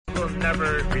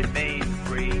never remain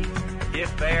free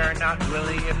if they are not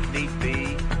willing, if need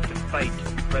be, to fight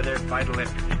for their vital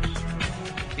interests.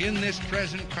 In this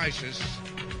present crisis,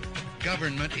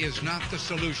 government is not the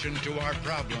solution to our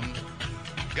problems.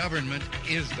 Government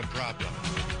is the problem.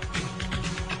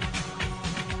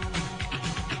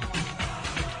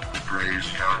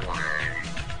 Praise Yahweh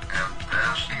and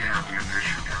pass the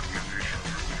ammunition.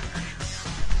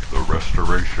 The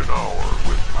Restoration Hour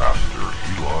with Pastor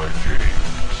Eli James.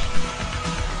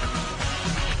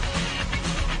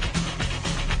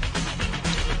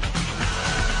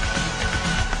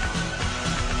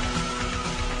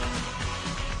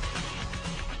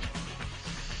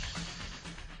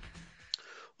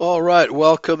 All right,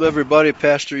 welcome everybody.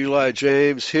 Pastor Eli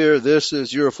James here. This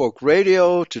is Eurofolk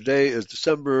Radio. Today is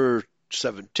December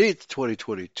 17th,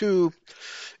 2022,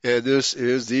 and this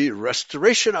is the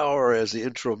Restoration Hour, as the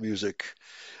intro music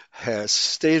has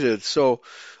stated. So,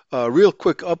 real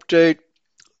quick update.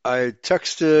 I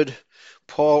texted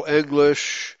Paul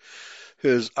English.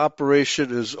 His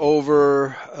operation is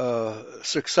over,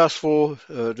 successful.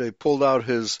 They pulled out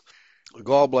his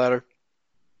gallbladder.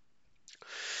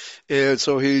 And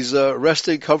so he's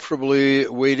resting comfortably,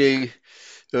 waiting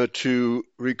to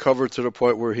recover to the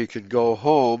point where he can go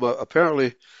home.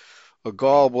 Apparently, a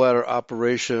gallbladder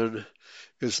operation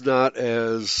is not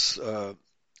as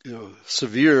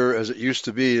severe as it used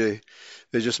to be.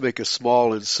 They just make a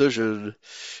small incision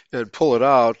and pull it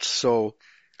out. So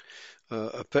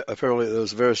apparently it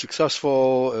was very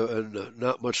successful and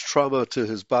not much trauma to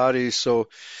his body. So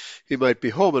he might be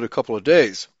home in a couple of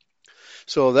days.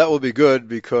 So that will be good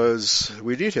because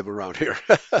we need him around here.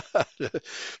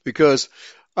 Because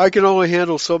I can only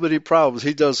handle so many problems.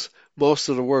 He does most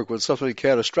of the work. When something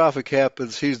catastrophic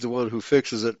happens, he's the one who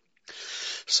fixes it.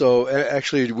 So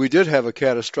actually, we did have a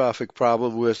catastrophic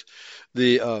problem with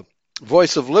the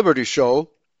Voice of Liberty show.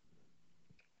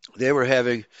 They were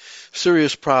having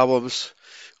serious problems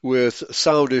with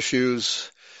sound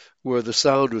issues, where the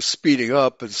sound was speeding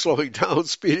up and slowing down,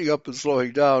 speeding up and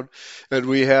slowing down. And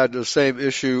we had the same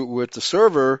issue with the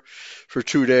server for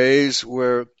 2 days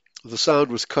where the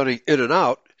sound was cutting in and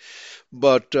out.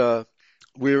 But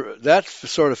that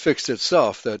sort of fixed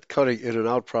itself. That cutting in and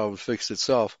out problem fixed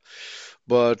itself.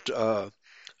 But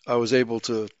I was able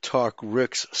to talk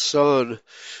Rick's son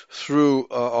through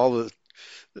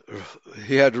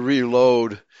he had to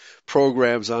reload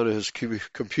programs on his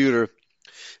computer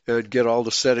and get all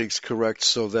the settings correct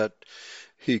so that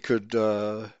he could,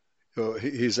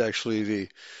 he's actually the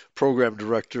program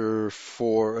director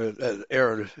for,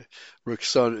 Aaron, Rick's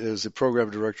son, is the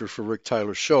program director for Rick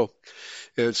Tyler's show.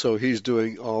 And so he's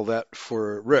doing all that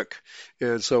for Rick.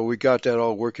 And so we got that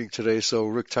all working today, so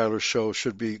Rick Tyler's show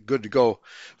should be good to go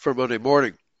for Monday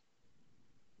morning.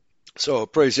 So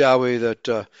praise Yahweh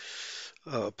that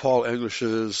Paul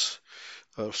English's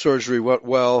surgery went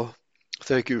well.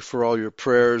 Thank you for all your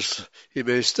prayers. He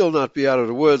may still not be out of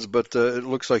the woods, but it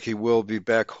looks like he will be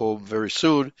back home very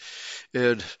soon.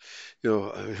 And,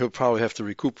 he'll probably have to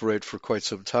recuperate for quite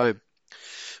some time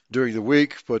during the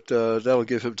week, but that'll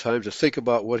give him time to think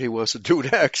about what he wants to do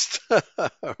next.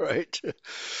 All right.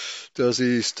 Does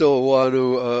he still want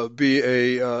to be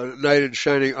a knight in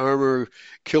shining armor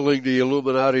killing the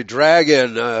Illuminati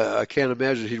dragon? I can't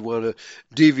imagine he'd want to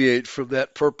deviate from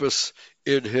that purpose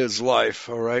in his life.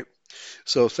 All right.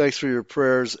 So thanks for your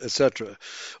prayers, etc.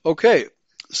 Okay,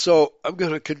 so I'm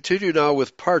going to continue now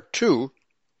with part 2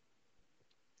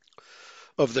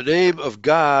 of the name of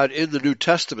God in the New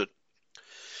Testament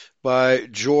by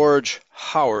George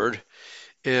Howard.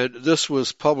 And this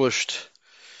was published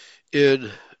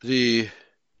in the,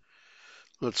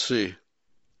 the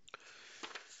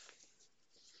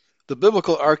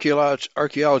Biblical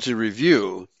Archaeology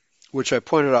Review, which I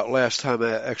pointed out last time.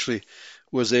 I actually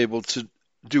was able to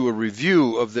do a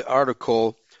review of the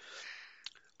article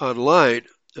online.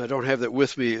 I don't have that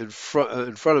with me in front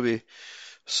of me.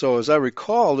 So as I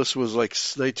recall, this was like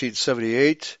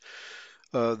 1978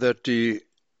 that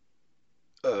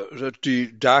the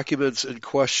documents in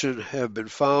question have been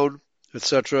found,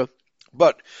 etc.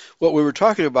 But what we were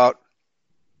talking about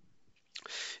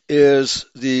is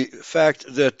the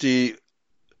fact that the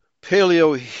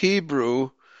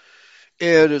Paleo-Hebrew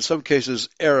and in some cases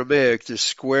Aramaic, the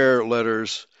square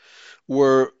letters,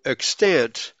 were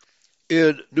extant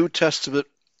in New Testament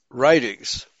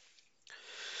writings.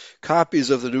 Copies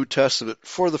of the New Testament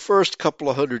for the first couple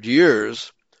of hundred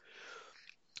years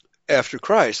after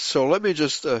Christ. So let me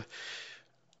just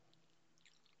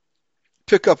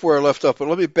pick up where I left off, but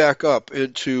let me back up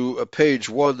into page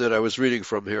 1 that I was reading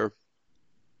from here.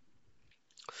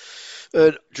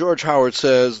 And George Howard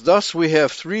says, thus we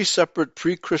have three separate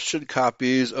pre-Christian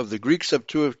copies of the Greek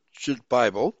Septuagint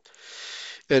Bible,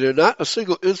 and in not a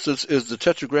single instance is the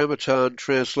Tetragrammaton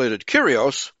translated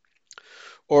Kyrios,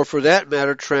 or for that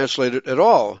matter translated at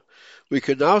all. We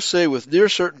can now say with near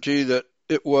certainty that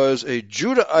it was a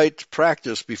Judahite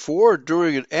practice before,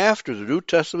 during, and after the New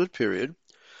Testament period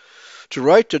to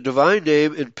write the divine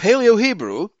name in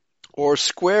Paleo-Hebrew, or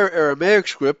square Aramaic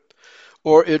script,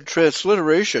 or in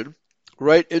transliteration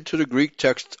right into the Greek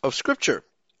text of Scripture.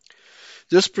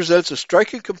 This presents a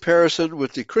striking comparison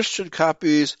with the Christian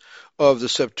copies of the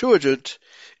Septuagint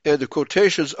and the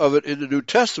quotations of it in the New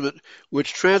Testament,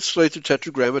 which translate the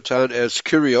Tetragrammaton as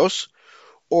Kyrios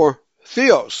or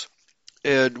Theos.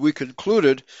 And we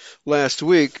concluded last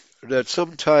week that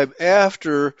sometime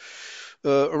after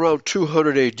around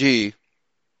 200 AD,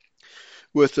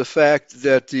 with the fact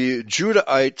that the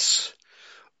Judahites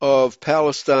of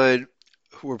Palestine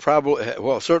were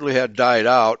certainly had died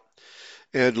out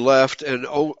and left, and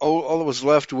all that was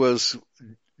left was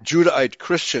Judahite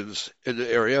Christians in the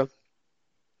area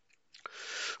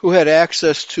who had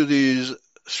access to these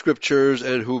scriptures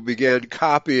and who began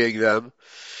copying them.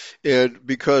 And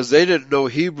because they didn't know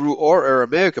Hebrew or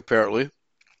Aramaic apparently,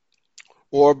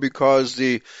 or because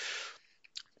the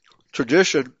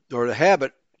tradition or the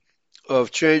habit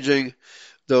of changing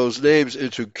those names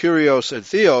into Kyrios and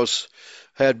Theos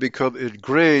had become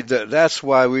ingrained, that's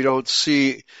why we don't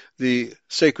see the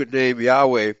sacred name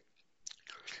Yahweh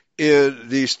in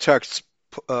these texts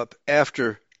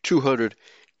after 200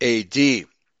 AD.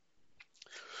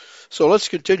 So let's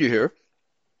continue here.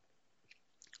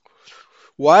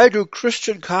 Why do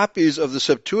Christian copies of the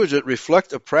Septuagint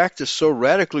reflect a practice so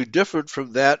radically different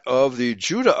from that of the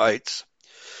Judahites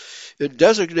in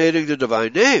designating the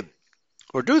divine name?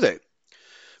 Or do they?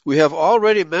 We have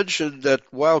already mentioned that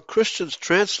while Christians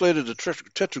translated the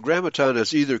Tetragrammaton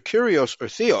as either Kyrios or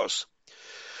Theos,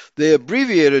 they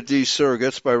abbreviated these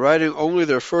surrogates by writing only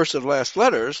their first and last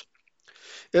letters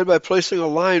and by placing a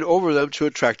line over them to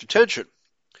attract attention.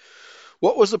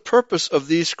 What was the purpose of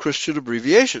these Christian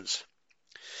abbreviations?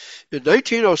 In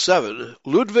 1907,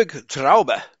 Ludwig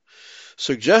Traube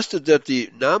suggested that the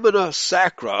nomina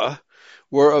sacra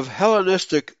were of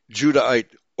Hellenistic Judahite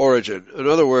origin. In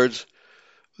other words,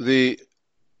 the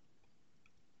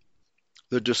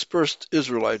dispersed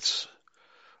Israelites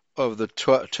of the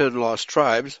 10 lost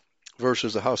tribes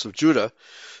versus the house of Judah,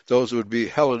 those would be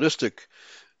Hellenistic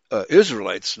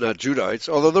Israelites, not Judahites,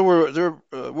 although there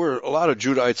were a lot of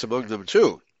Judahites among them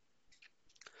too.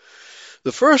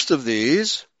 The first of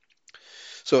these,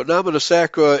 so nomina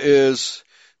sacra is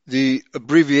the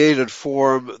abbreviated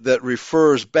form that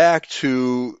refers back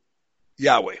to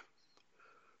Yahweh.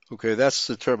 Okay, that's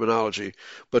the terminology.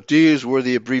 But these were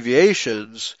the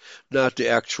abbreviations, not the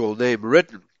actual name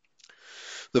written.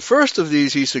 The first of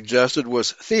these, he suggested,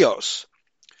 was Theos,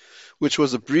 which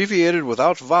was abbreviated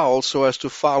without vowels so as to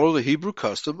follow the Hebrew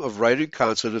custom of writing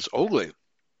consonants only.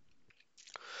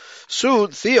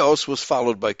 Soon, Theos was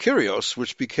followed by Kyrios,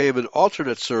 which became an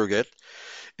alternate surrogate,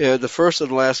 and the first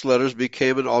and last letters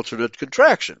became an alternate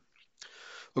contraction.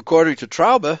 According to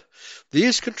Traube,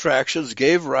 these contractions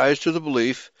gave rise to the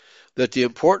belief that the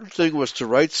important thing was to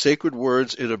write sacred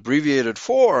words in abbreviated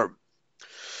form.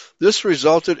 This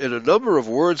resulted in a number of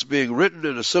words being written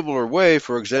in a similar way,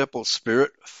 for example,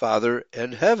 Spirit, Father,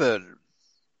 and Heaven.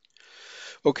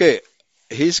 Okay,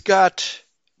 he's got,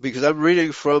 because I'm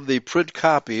reading from the print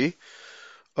copy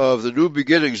of the New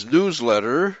Beginnings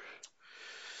newsletter,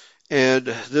 and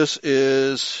this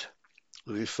is,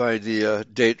 let me find the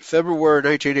date, February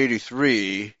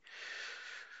 1983,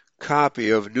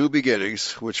 copy of New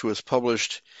Beginnings, which was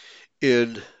published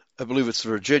in, I believe it's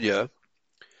Virginia,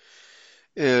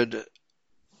 and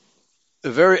a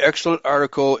very excellent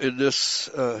article in this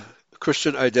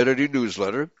Christian Identity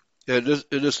newsletter. And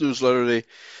in this newsletter, they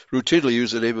routinely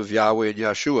use the name of Yahweh and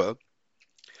Yahshua.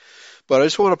 But I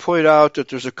just want to point out that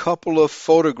there's a couple of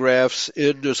photographs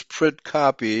in this print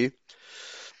copy.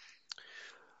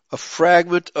 A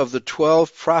fragment of the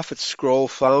 12 prophets scroll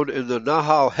found in the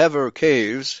Nahal Hever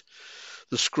caves.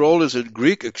 The scroll is in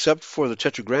Greek except for the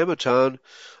Tetragrammaton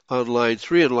on line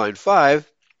 3 and line 5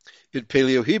 in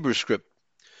Paleo-Hebrew script.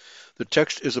 The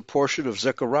text is a portion of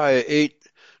Zechariah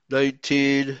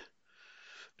 8:19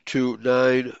 to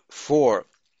 9:4.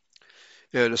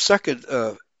 And a second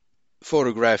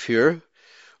photograph here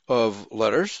of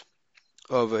letters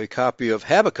of a copy of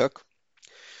Habakkuk.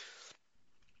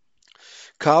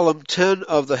 Column 10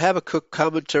 of the Habakkuk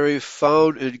commentary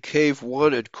found in Cave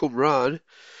 1 at Qumran,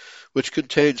 which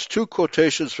contains two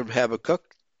quotations from Habakkuk,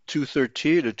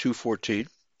 2:13 and 2:14.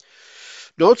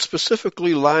 Note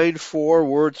specifically line 4,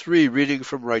 word 3, reading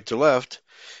from right to left,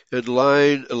 and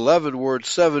line 11, word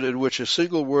 7, in which a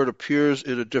single word appears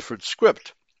in a different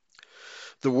script.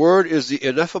 The word is the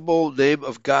ineffable name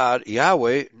of God,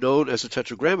 Yahweh, known as the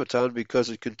Tetragrammaton because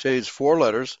it contains 4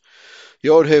 letters,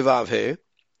 Yod He Vav He.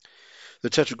 The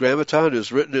Tetragrammaton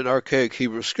is written in archaic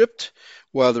Hebrew script,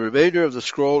 while the remainder of the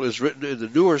scroll is written in the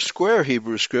newer square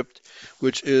Hebrew script,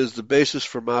 which is the basis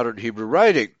for modern Hebrew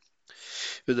writing.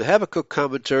 In the Habakkuk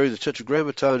commentary, the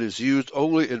Tetragrammaton is used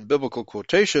only in biblical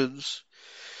quotations.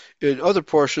 In other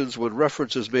portions, when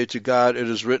reference is made to God, it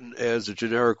is written as the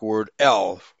generic word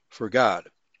El for God.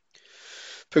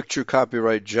 Picture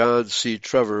copyright John C.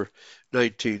 Trevor,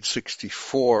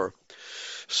 1964.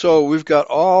 So we've got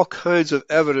all kinds of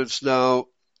evidence now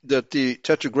that the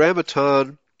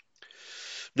Tetragrammaton,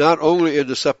 not only in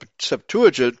the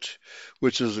Septuagint,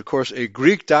 which is of course a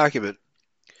Greek document,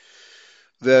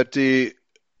 that the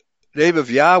name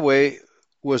of Yahweh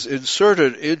was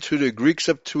inserted into the Greek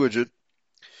Septuagint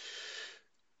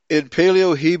in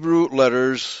Paleo-Hebrew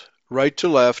letters, right to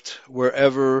left,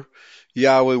 wherever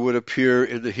Yahweh would appear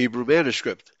in the Hebrew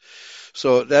manuscript.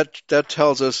 So that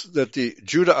tells us that the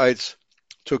Judahites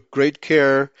took great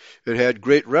care and had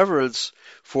great reverence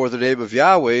for the name of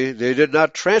Yahweh. They did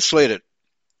not translate it.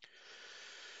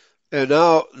 And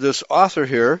now this author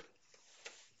here,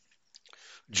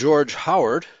 George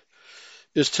Howard,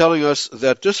 is telling us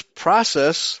that this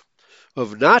process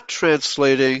of not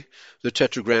translating the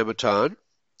Tetragrammaton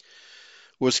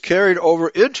was carried over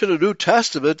into the New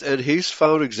Testament, and he's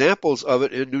found examples of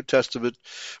it in New Testament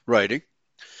writing,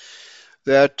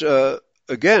 that,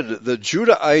 again, the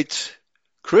Judahite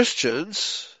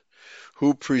Christians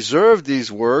who preserved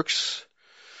these works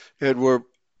and were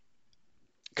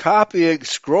copying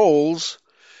scrolls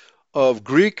of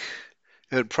Greek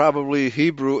and probably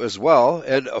Hebrew as well,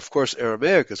 and of course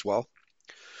Aramaic as well,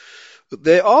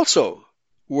 they also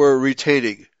were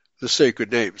retaining the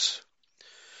sacred names.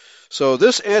 So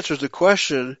this answers the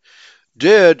question,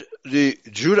 did the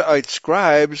Judahite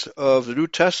scribes of the New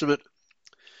Testament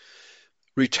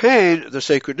retain the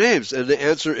sacred names? And the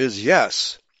answer is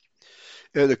yes.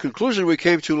 And the conclusion we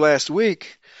came to last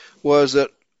week was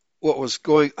that what was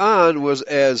going on was,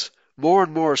 as more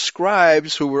and more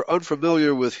scribes who were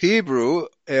unfamiliar with Hebrew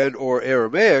and or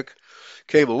Aramaic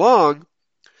came along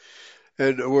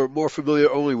and were more familiar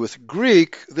only with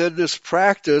Greek, then this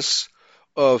practice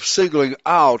of singling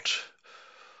out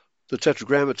the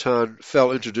Tetragrammaton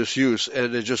fell into disuse,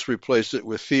 and they just replaced it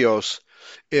with Theos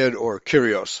and or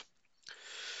Kyrios.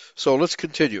 So let's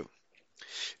continue.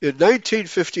 In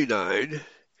 1959,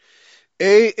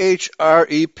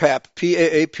 A.H.R.E. Papp,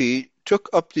 P-A-A-P, took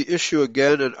up the issue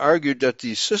again and argued that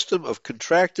the system of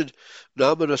contracted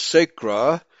nomina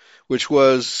sacra, which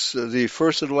was the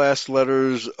first and last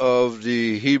letters of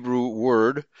the Hebrew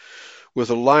word with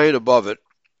a line above it,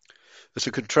 it's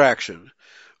a contraction,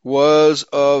 was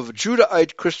of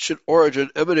Judahite Christian origin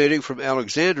emanating from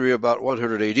Alexandria about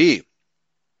 100 AD.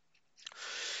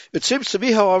 It seems to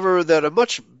me, however, that a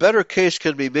much better case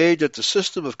can be made that the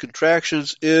system of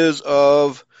contractions is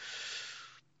of,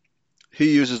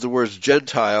 he uses the words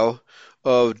Gentile,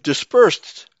 of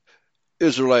dispersed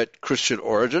Israelite Christian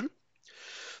origin.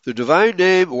 The divine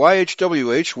name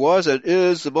YHWH was and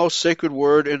is the most sacred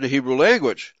word in the Hebrew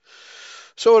language.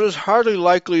 So it is hardly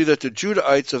likely that the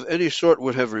Judahites of any sort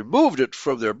would have removed it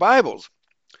from their Bibles.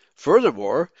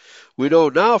 Furthermore, we know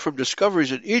now from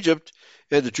discoveries in Egypt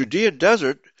and the Judean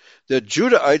desert that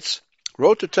Judahites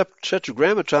wrote the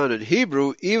Tetragrammaton in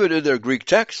Hebrew even in their Greek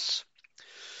texts.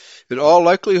 In all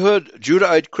likelihood,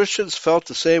 Judahite Christians felt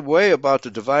the same way about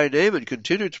the divine name and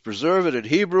continued to preserve it in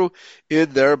Hebrew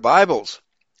in their Bibles.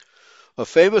 A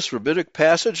famous rabbinic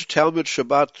passage, Talmud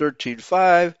Shabbat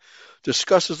 13:5,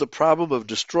 discusses the problem of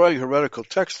destroying heretical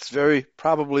texts, very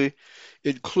probably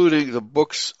including the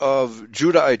books of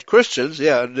Judahite Christians.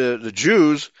 Yeah, and the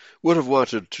Jews would have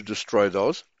wanted to destroy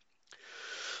those.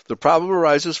 The problem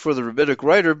arises for the rabbinic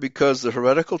writer because the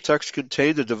heretical text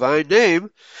contained the divine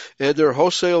name, and their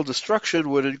wholesale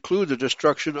destruction would include the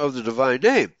destruction of the divine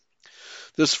name.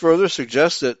 This further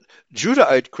suggests that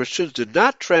Judahite Christians did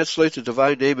not translate the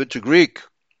divine name into Greek.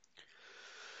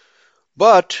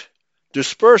 But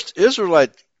dispersed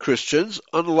Israelite Christians,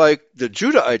 unlike the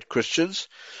Judahite Christians,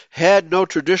 had no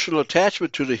traditional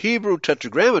attachment to the Hebrew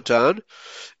Tetragrammaton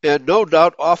and no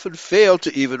doubt often failed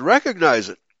to even recognize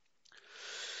it.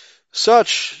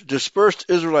 Such dispersed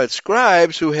Israelite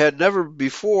scribes who had never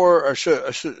before, I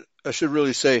should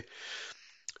really say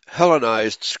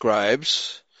Hellenized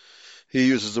scribes, he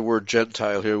uses the word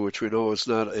Gentile here, which we know is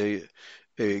not a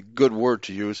good word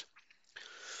to use.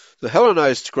 The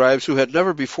Hellenized scribes, who had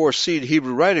never before seen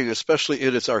Hebrew writing, especially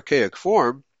in its archaic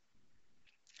form,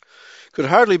 could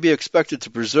hardly be expected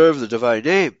to preserve the divine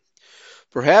name.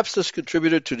 Perhaps this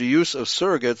contributed to the use of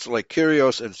surrogates like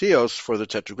Kyrios and Theos for the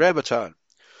Tetragrammaton.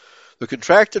 The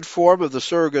contracted form of the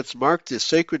surrogates marked the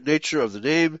sacred nature of the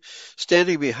name,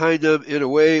 standing behind them in a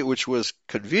way which was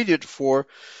convenient for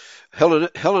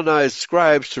Hellenized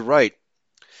scribes to write.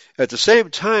 At the same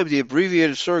time, the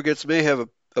abbreviated surrogates may have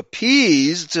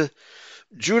appeased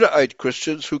Judaite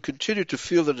Christians who continued to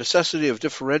feel the necessity of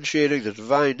differentiating the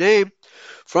divine name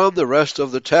from the rest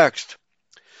of the text.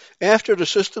 After the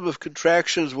system of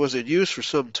contractions was in use for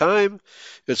some time,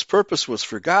 its purpose was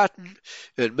forgotten,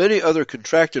 and many other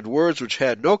contracted words which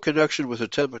had no connection with the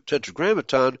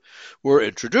Tetragrammaton were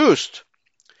introduced.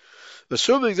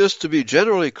 Assuming this to be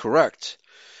generally correct,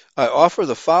 I offer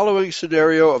the following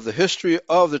scenario of the history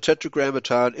of the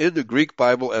Tetragrammaton in the Greek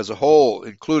Bible as a whole,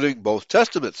 including both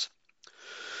Testaments.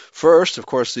 First, of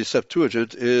course, the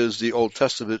Septuagint is the Old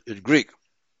Testament in Greek.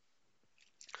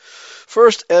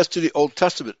 First, as to the Old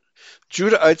Testament,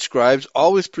 Judaite scribes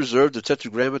always preserved the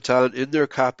Tetragrammaton in their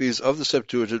copies of the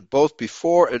Septuagint both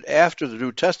before and after the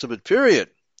New Testament period.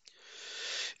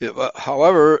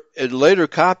 However, in later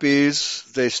copies,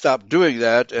 they stopped doing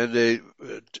that and they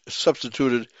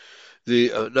substituted the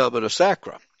nomina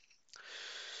sacra.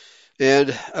 And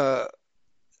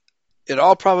in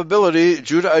all probability,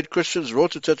 Judaite Christians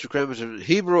wrote the Tetragrammaton in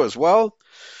Hebrew as well.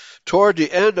 Toward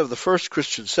the end of the first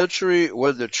Christian century,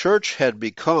 when the church had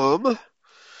become,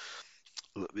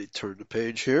 let me turn the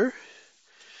page here,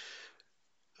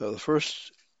 the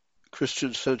first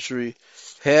Christian century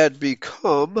had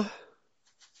become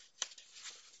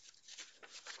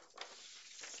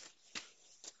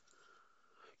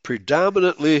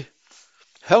predominantly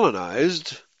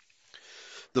Hellenized,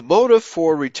 the motive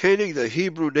for retaining the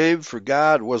Hebrew name for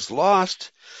God was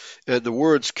lost, and the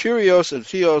words Kyrios and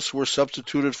Theos were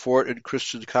substituted for it in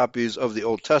Christian copies of the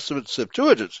Old Testament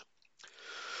Septuagint.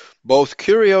 Both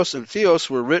Kyrios and Theos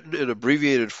were written in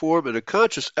abbreviated form in a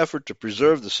conscious effort to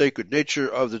preserve the sacred nature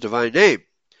of the divine name.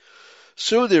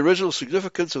 Soon the original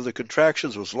significance of the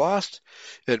contractions was lost,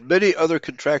 and many other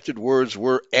contracted words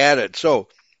were added. So,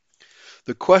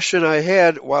 the question I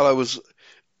had while I was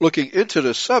looking into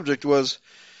this subject was,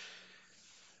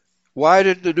 why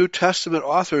didn't the New Testament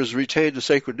authors retain the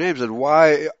sacred names, and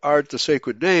why aren't the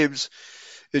sacred names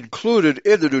included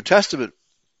in the New Testament?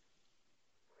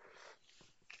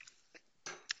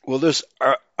 Well, this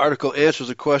article answers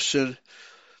the question.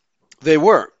 They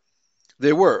were,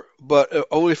 but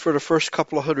only for the first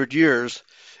couple of hundred years,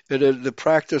 and then the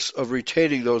practice of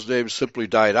retaining those names simply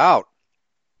died out.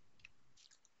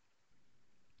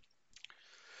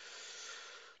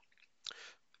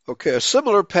 Okay, a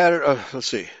similar pattern, let's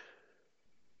see.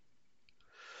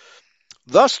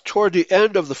 Thus, toward the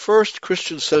end of the first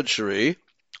Christian century,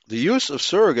 the use of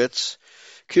surrogates,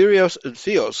 Kyrios and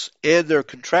Theos, and their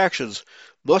contractions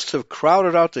must have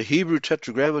crowded out the Hebrew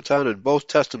Tetragrammaton in both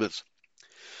Testaments.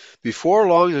 Before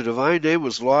long, the divine name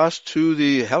was lost to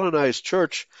the Hellenized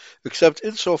church, except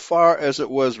insofar as it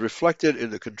was reflected in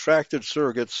the contracted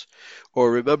surrogates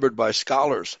or remembered by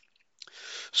scholars.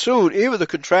 Soon, even the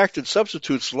contracted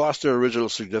substitutes lost their original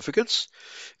significance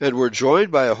and were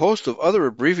joined by a host of other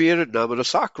abbreviated nomina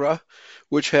sacra,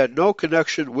 which had no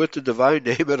connection with the divine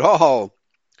name at all.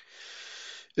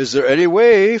 Is there any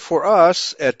way for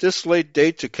us at this late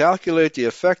date to calculate the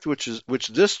effect which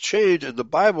this change in the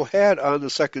Bible had on the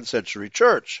second century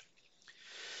church?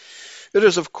 It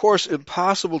is, of course,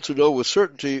 impossible to know with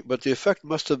certainty, but the effect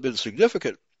must have been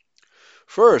significant.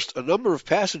 First, a number of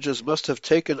passages must have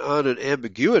taken on an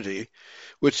ambiguity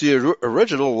which the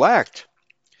original lacked.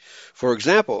 For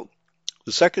example,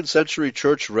 the second century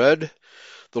church read,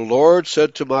 "The Lord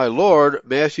said to my Lord,"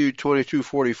 Matthew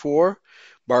 22:44,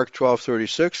 Mark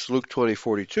 12:36, Luke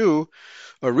 20:42,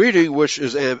 a reading which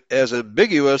is as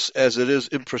ambiguous as it is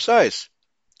imprecise.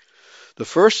 The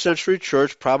first century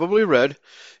church probably read,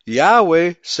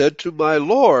 "Yahweh said to my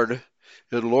Lord,"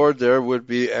 and Lord there would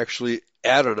be actually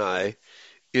Adonai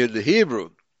in the Hebrew.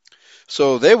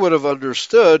 So they would have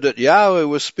understood that Yahweh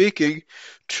was speaking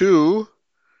to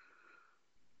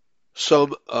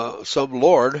some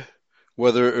Lord,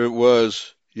 whether it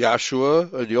was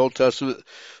Yahshua in the Old Testament.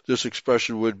 This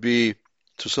expression would be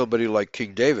to somebody like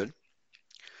King David.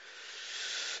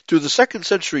 To the second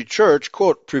century church,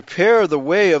 quote, "prepare the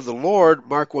way of the Lord,"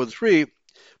 Mark 1:3,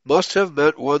 must have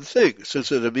meant one thing,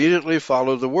 since it immediately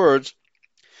followed the words,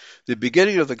 "the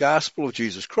beginning of the gospel of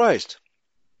Jesus Christ."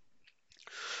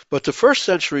 But the first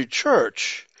century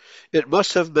church, it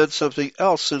must have meant something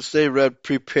else, since they read,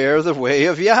 "prepare the way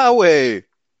of Yahweh."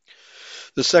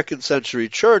 The second century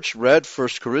church read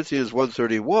 1 Corinthians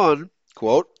 1:31,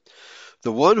 quote,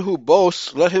 "The one who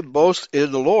boasts, let him boast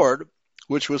in the Lord,"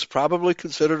 which was probably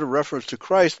considered a reference to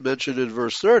Christ mentioned in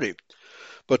verse 30.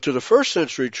 But to the first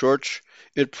century church,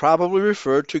 it probably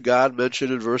referred to God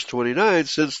mentioned in verse 29,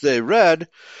 since they read,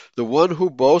 "The one who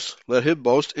boasts, let him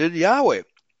boast in Yahweh."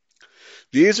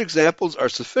 These examples are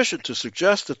sufficient to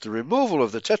suggest that the removal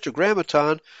of the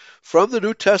Tetragrammaton from the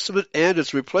New Testament and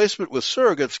its replacement with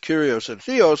surrogates, Kyrios and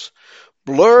Theos,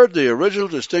 blurred the original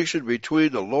distinction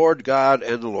between the Lord God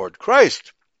and the Lord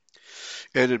Christ,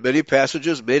 and in many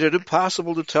passages made it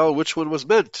impossible to tell which one was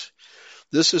meant.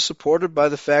 This is supported by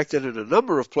the fact that in a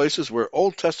number of places where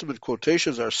Old Testament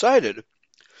quotations are cited,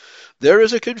 there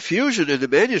is a confusion in the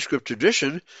manuscript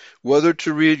tradition whether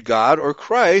to read God or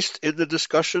Christ in the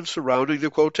discussion surrounding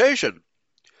the quotation.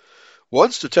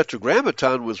 Once the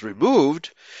Tetragrammaton was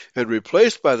removed and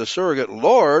replaced by the surrogate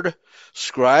Lord,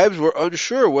 scribes were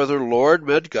unsure whether Lord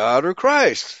meant God or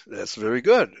Christ. That's very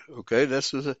good. Okay,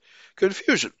 this is a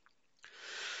confusion.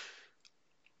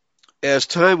 As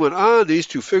time went on, these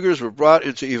two figures were brought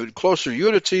into even closer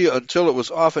unity until it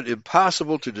was often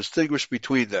impossible to distinguish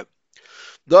between them.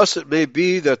 Thus, it may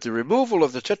be that the removal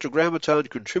of the Tetragrammaton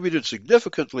contributed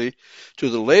significantly to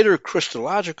the later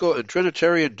Christological and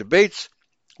Trinitarian debates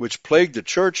which plagued the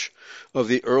church of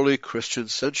the early Christian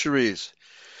centuries.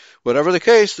 Whatever the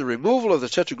case, the removal of the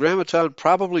Tetragrammaton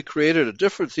probably created a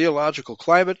different theological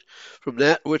climate from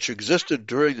that which existed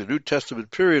during the New Testament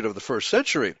period of the first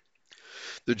century.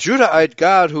 The Judahite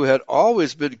God, who had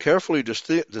always been carefully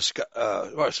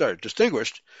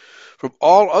distinguished from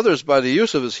all others by the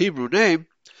use of his Hebrew name,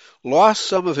 lost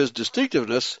some of his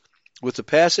distinctiveness with the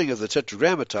passing of the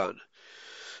Tetragrammaton.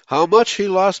 How much he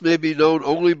lost may be known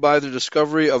only by the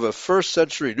discovery of a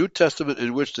first-century New Testament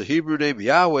in which the Hebrew name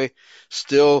Yahweh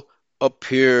still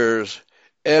appears.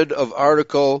 End of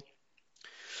article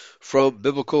from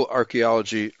Biblical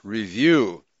Archaeology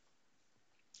Review.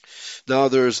 Now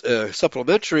there's a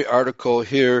supplementary article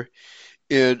here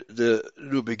in the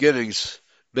New Beginnings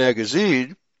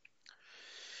magazine,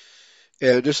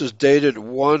 and this is dated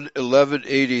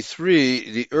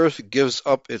 1/11/83. The Earth Gives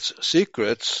Up Its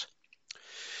Secrets.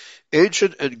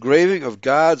 Ancient engraving of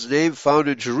God's name found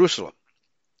in Jerusalem.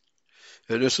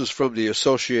 And this is from the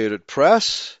Associated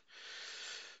Press,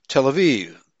 Tel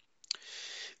Aviv.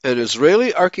 An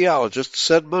Israeli archaeologist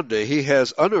said Monday he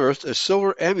has unearthed a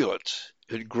silver amulet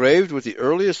engraved with the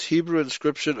earliest Hebrew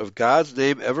inscription of God's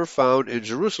name ever found in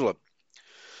Jerusalem.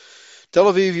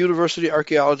 Tel Aviv University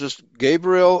archaeologist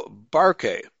Gabriel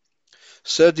Barkay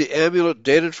said the amulet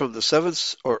dated from the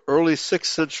 7th or early 6th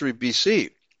century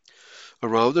BC,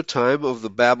 around the time of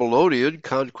the Babylonian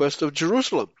conquest of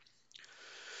Jerusalem.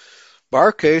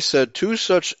 Barkay said 2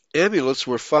 such amulets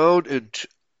were found in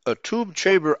a tomb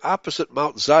chamber opposite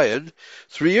Mount Zion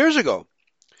 3 years ago,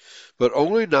 but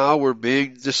only now were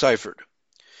being deciphered.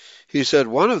 He said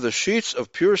one of the sheets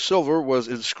of pure silver was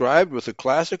inscribed with the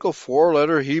classical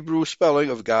 4-letter Hebrew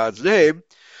spelling of God's name,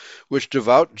 which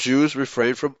devout Jews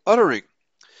refrain from uttering.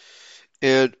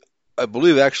 And I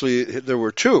believe actually there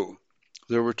were 2.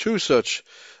 There were 2 such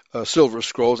silver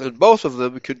scrolls, and both of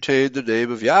them contained the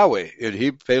name of Yahweh in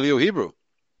Paleo-Hebrew.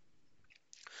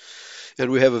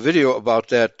 And we have a video about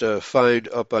that find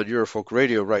up on Eurofolk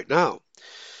Radio right now.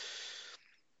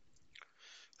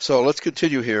 So let's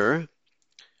continue here.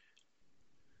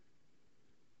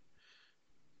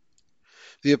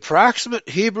 The approximate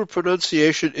Hebrew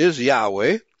pronunciation is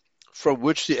Yahweh, from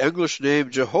which the English name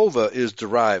Jehovah is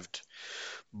derived.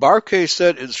 Barkay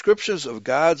said inscriptions of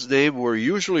God's name were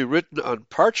usually written on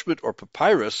parchment or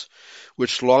papyrus,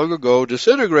 which long ago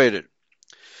disintegrated.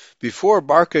 Before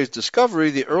Barkay's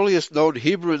discovery, the earliest known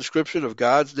Hebrew inscription of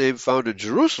God's name found in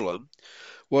Jerusalem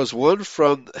was one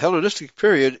from the Hellenistic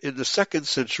period in the 2nd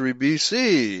century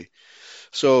BC.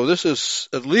 So this is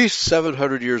at least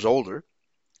 700 years older.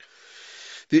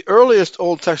 The earliest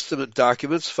Old Testament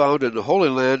documents found in the Holy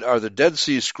Land are the Dead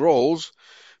Sea Scrolls,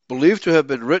 believed to have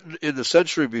been written in the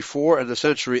century before and the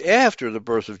century after the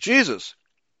birth of Jesus.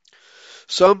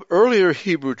 Some earlier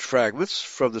Hebrew fragments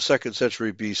from the 2nd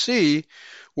century BC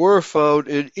were found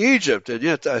in Egypt, and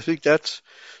yet I think that's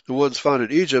the ones found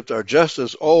in Egypt are just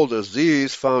as old as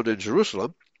these found in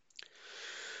Jerusalem.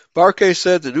 Barkay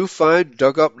said the new find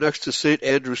dug up next to St.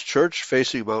 Andrew's Church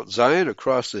facing Mount Zion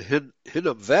across the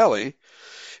Hinnom Valley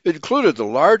included the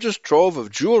largest trove of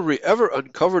jewelry ever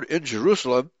uncovered in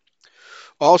Jerusalem.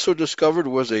 Also discovered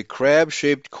was a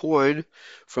crab-shaped coin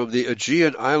from the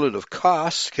Aegean island of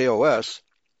Kos, K-O-S,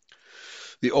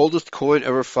 the oldest coin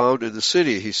ever found in the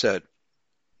city, he said.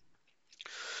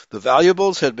 The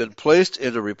valuables had been placed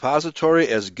in a repository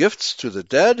as gifts to the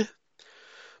dead.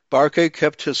 Barclay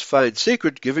kept his fine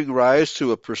secret, giving rise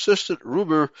to a persistent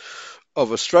rumor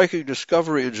of a striking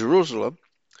discovery in Jerusalem.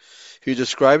 He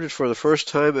described it for the first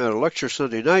time at a lecture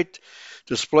Sunday night,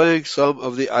 displaying some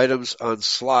of the items on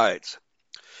slides.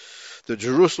 The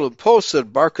Jerusalem Post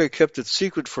said Barclay kept it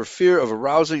secret for fear of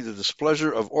arousing the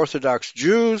displeasure of Orthodox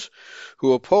Jews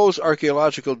who oppose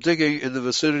archaeological digging in the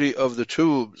vicinity of the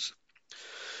tombs.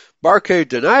 Barclay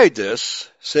denied this,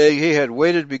 saying he had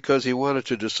waited because he wanted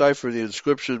to decipher the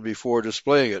inscription before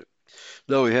displaying it.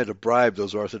 No, he had to bribe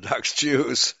those Orthodox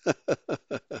Jews.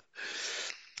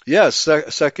 Yes, 2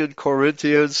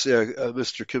 Corinthians,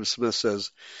 Mr. Kim Smith says,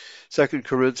 2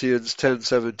 Corinthians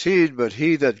 10:17, but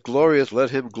he that glorieth, let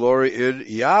him glory in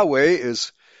Yahweh,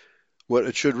 is what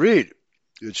it should read.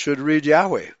 It should read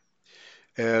Yahweh,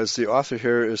 as the author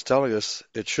here is telling us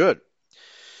it should.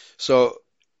 So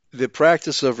the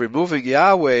practice of removing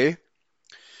Yahweh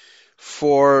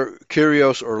for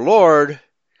Kyrios or Lord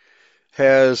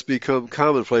has become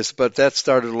commonplace, but that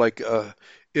started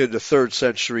in the 3rd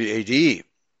century AD.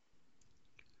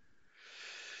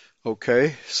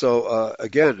 Okay, so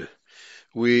again,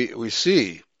 we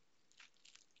see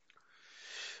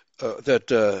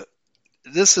that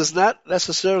this is not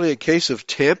necessarily a case of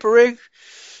tampering.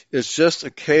 It's just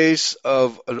a case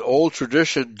of an old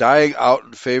tradition dying out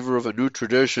in favor of a new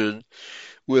tradition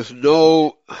with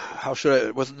no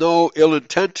ill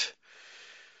intent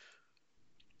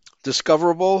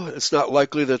discoverable. It's not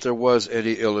likely that there was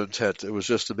any ill intent. It was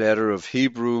just a matter of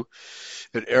Hebrew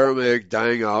and Aramaic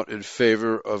dying out in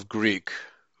favor of Greek.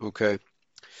 Okay.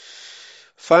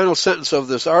 Final sentence of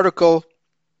this article.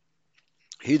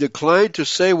 He declined to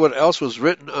say what else was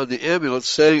written on the amulet,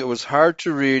 saying it was hard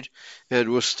to read and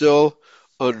was still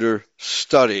under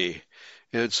study.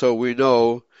 And so we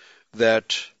know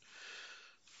that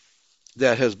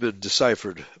that has been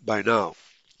deciphered by now.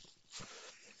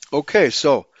 Okay,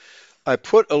 so I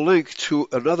put a link to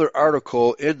another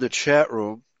article in the chat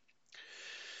room,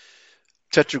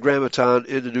 Tetragrammaton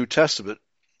in the New Testament,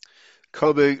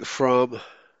 coming from,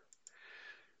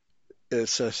 I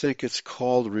think it's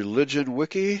called Religion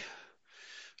Wiki.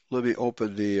 Let me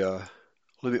open the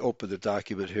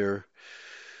document here.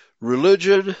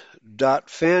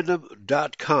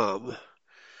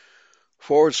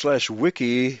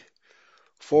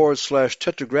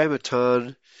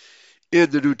 religion.fandom.com/wiki/Tetragrammaton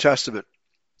in the New Testament.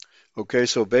 Okay,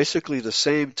 so basically the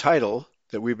same title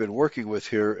that we've been working with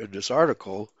here in this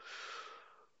article,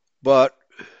 but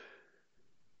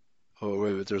wait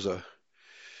a minute, there's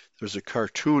a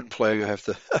cartoon playing. I have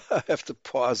to I have to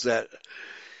pause that.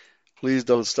 Please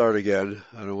don't start again.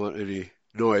 I don't want any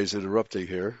noise interrupting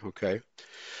here. Okay.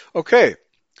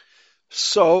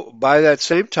 So by that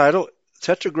same title,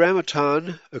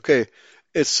 Tetragrammaton. Okay,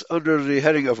 it's under the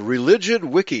heading of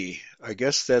Religion Wiki. I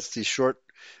guess that's the short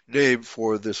name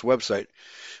for this website.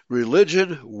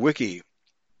 Religion Wiki.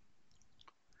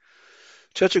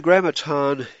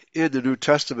 Tetragrammaton in the New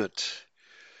Testament.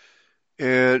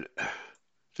 And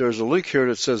there's a link here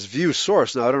that says view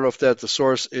source. Now, I don't know if the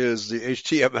source is the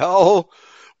HTML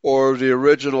or the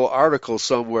original article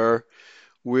somewhere.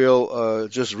 We'll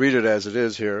just read it as it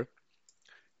is here.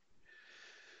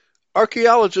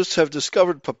 Archaeologists have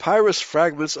discovered papyrus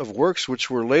fragments of works which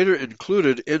were later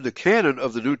included in the canon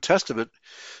of the New Testament,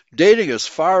 dating as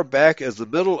far back as the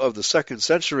middle of the 2nd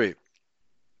century.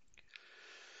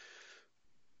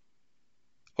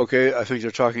 Okay, I think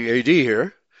they're talking AD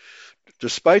here.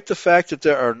 Despite the fact that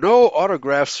there are no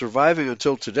autographs surviving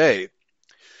until today,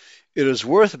 it is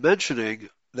worth mentioning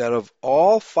that of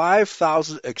all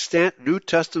 5,000 extant New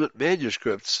Testament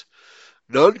manuscripts,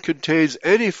 none contains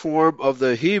any form of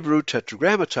the Hebrew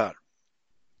Tetragrammaton.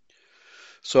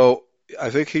 So I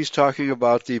think he's talking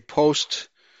about the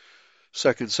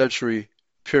post-2nd century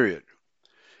period.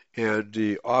 And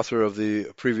the author of the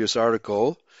previous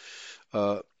article,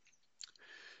 Mr.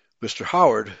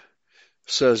 Howard,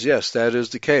 says, yes, that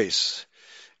is the case.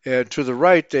 And to the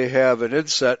right, they have an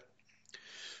inset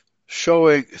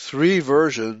showing 3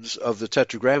 versions of the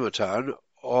Tetragrammaton,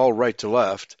 all right to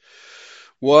left.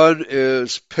 One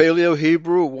is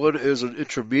Paleo-Hebrew, one is an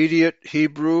intermediate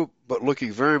Hebrew, but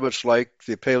looking very much like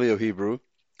the Paleo-Hebrew.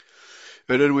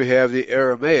 And then we have the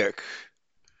Aramaic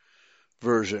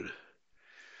version.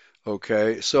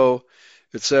 Okay, so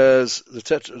it says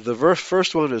the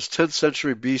first one is 10th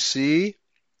century BC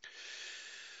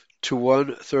to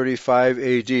 135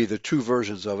 AD, the 2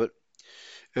 versions of it.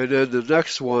 And then the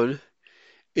next one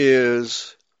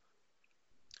is,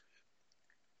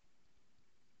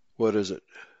 what is it?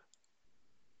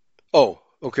 Oh,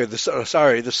 okay, the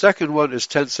second one is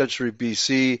 10th century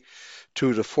BC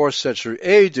to the 4th century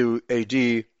AD.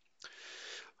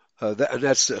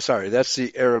 That's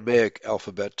the Aramaic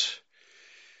alphabet,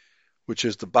 which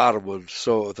is the bottom one.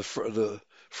 So the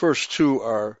first two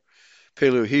are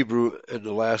Paleo-Hebrew, and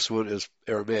the last one is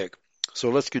Aramaic. So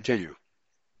let's continue.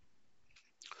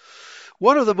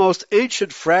 One of the most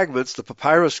ancient fragments, the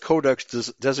Papyrus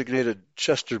Codex designated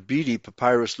Chester Beatty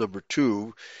Papyrus number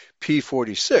 2,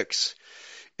 P46,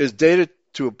 is dated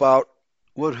to about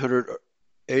 200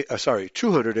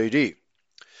 AD,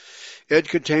 and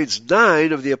contains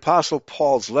 9 of the Apostle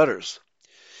Paul's letters.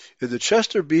 In the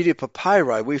Chester Beatty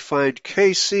Papyri, we find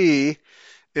KC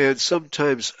and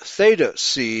sometimes Theta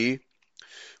C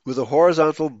with a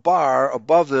horizontal bar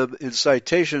above them in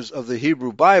citations of the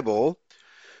Hebrew Bible,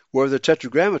 where the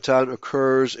Tetragrammaton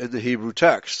occurs in the Hebrew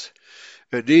text.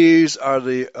 And these are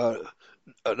the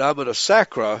Nomina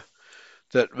Sacra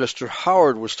that Mr.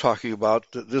 Howard was talking about.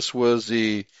 This was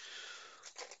the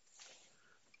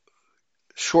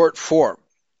short form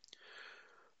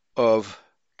of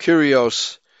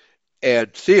Kyrios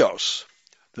and Theos,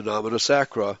 the Nomina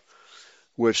Sacra,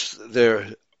 which they're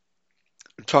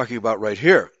talking about right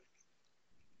here.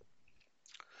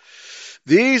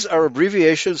 These are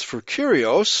abbreviations for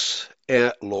Kyrios,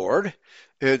 Lord,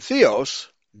 and Theos,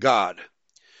 God,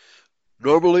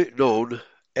 normally known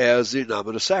as the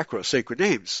Nomina Sacra, sacred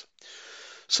names.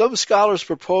 Some scholars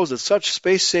propose that such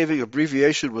space-saving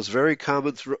abbreviation was very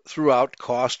common throughout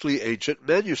costly ancient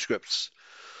manuscripts.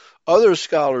 Other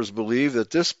scholars believe that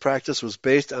this practice was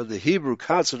based on the Hebrew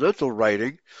consonantal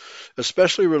writing,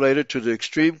 especially related to the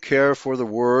extreme care for the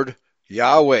word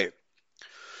Yahweh.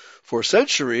 For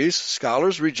centuries,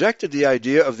 scholars rejected the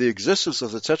idea of the existence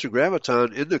of the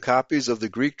Tetragrammaton in the copies of the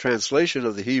Greek translation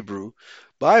of the Hebrew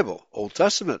Bible, Old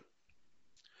Testament.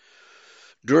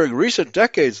 During recent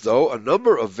decades, though, a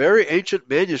number of very ancient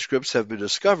manuscripts have been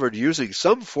discovered using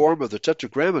some form of the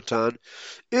Tetragrammaton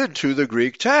into the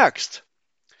Greek text.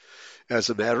 As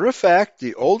a matter of fact,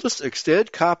 the oldest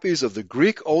extant copies of the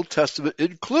Greek Old Testament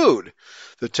include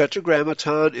the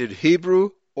Tetragrammaton in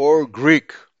Hebrew or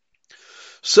Greek.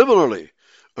 Similarly,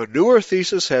 a newer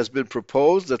thesis has been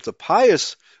proposed that the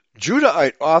pious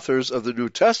Judahite authors of the New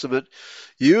Testament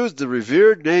used the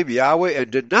revered name Yahweh and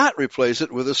did not replace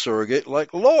it with a surrogate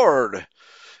like Lord.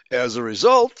 As a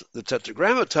result, the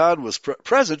Tetragrammaton was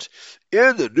present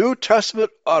in the New Testament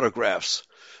autographs.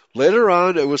 Later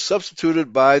on, it was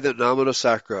substituted by the Nomina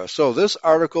Sacra. So this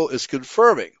article is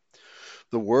confirming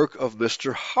the work of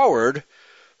Mr. Howard.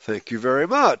 Thank you very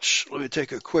much. Let me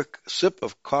take a quick sip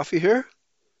of coffee here.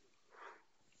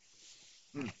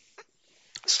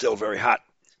 Still very hot.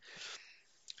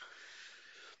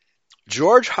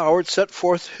 George Howard set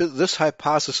forth this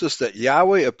hypothesis that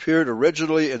Yahweh appeared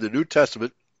originally in the New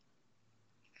Testament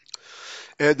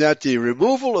and that the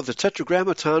removal of the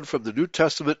Tetragrammaton from the New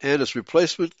Testament and its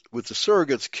replacement with the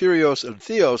surrogates Kyrios and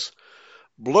Theos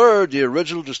blurred the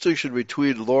original distinction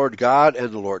between Lord God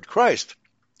and the Lord Christ.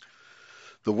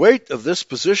 The weight of this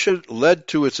position led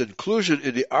to its inclusion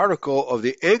in the article of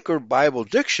the Anchor Bible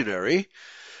Dictionary,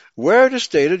 where it is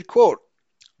stated, quote,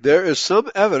 "There is some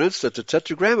evidence that the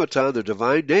Tetragrammaton, the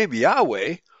divine name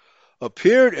Yahweh,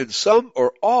 appeared in some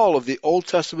or all of the Old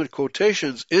Testament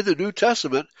quotations in the New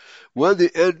Testament when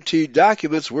the NT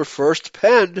documents were first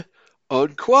penned,"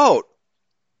 unquote.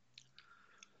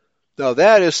 Now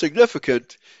that is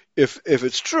significant if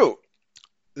it's true.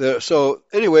 So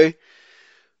anyway,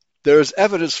 there's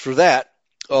evidence for that,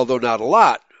 although not a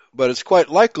lot, but it's quite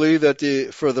likely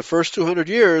that for the first 200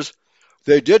 years,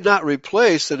 they did not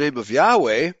replace the name of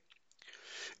Yahweh,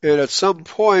 and at some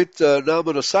point,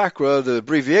 Nomina Sacra, the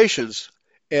abbreviations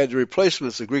and the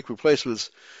replacements, the Greek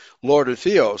replacements, Lord and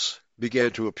Theos,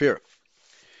 began to appear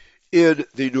in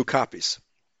the new copies.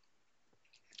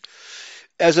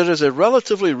 As it is a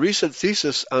relatively recent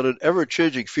thesis on an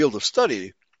ever-changing field of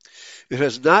study, it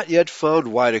has not yet found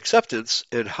wide acceptance,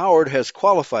 and Howard has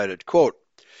qualified it, quote,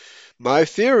 "My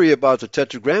theory about the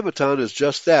Tetragrammaton is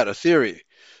just that, a theory.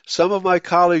 Some of my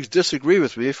colleagues disagree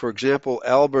with me, for example,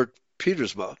 Albert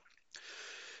Pietersma.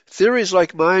 Theories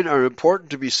like mine are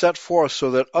important to be set forth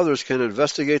so that others can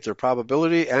investigate their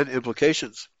probability and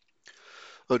implications.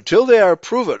 Until they are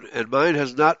proven, and mine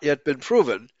has not yet been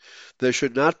proven, they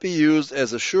should not be used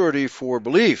as a surety for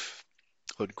belief,"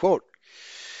 unquote.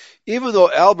 Even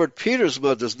though Albert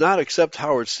Pietersma does not accept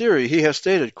Howard's theory, he has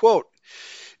stated, quote,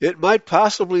 "It might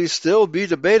possibly still be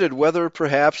debated whether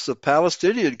perhaps the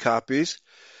Palestinian copies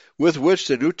with which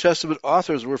the New Testament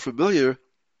authors were familiar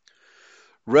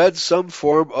read some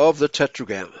form of the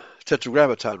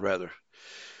Tetragrammaton.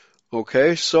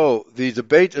 Okay, so the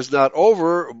debate is not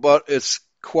over, but it's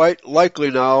quite likely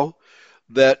now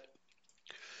that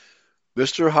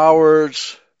Mr.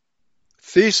 Howard's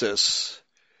thesis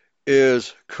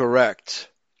is correct.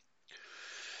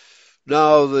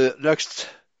 Now the next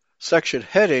section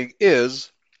heading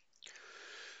is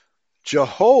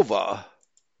Jehovah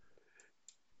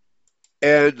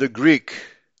and the Greek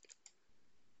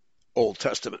Old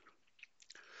Testament.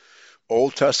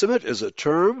 Old Testament is a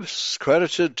term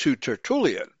credited to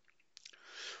Tertullian,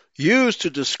 used to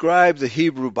describe the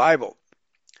Hebrew Bible.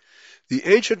 The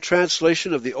ancient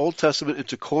translation of the Old Testament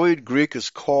into Koine Greek is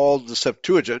called the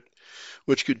Septuagint,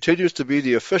 which continues to be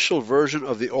the official version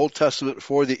of the Old Testament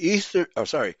for the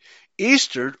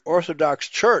Eastern Orthodox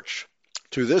Church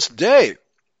to this day.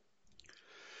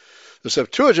 The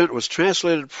Septuagint was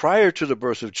translated prior to the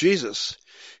birth of Jesus.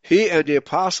 He and the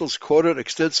apostles quoted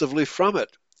extensively from it.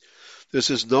 This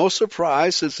is no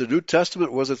surprise, since the New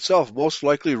Testament was itself most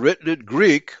likely written in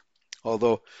Greek,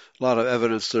 although a lot of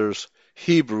evidence there's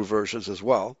Hebrew versions as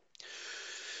well.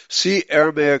 See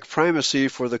Aramaic primacy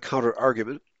for the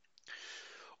counter-argument.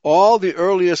 All the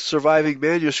earliest surviving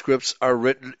manuscripts are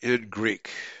written in Greek.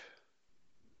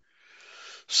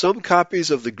 Some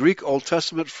copies of the Greek Old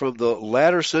Testament from the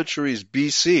latter centuries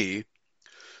BC,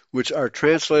 which are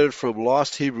translated from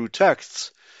lost Hebrew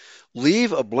texts,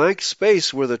 leave a blank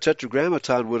space where the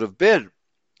Tetragrammaton would have been.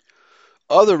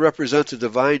 Others represent the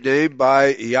divine name by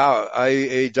Yah,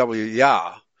 I-A-W,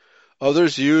 Yah.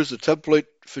 Others use the template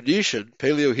Phoenician,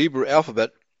 Paleo-Hebrew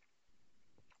alphabet,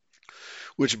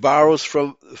 which borrows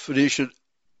from Phoenician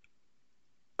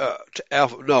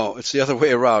no, it's the other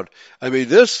way around. I mean,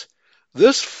 this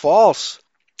false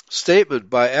statement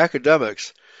by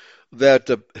academics that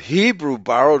the Hebrew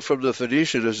borrowed from the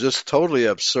Phoenician is just totally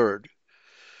absurd,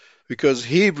 because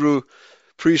Hebrew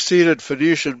preceded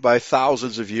Phoenician by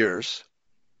thousands of years,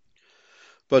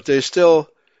 but they still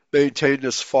maintain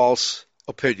this false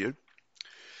opinion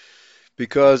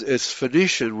because it's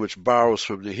Phoenician which borrows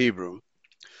from the Hebrew.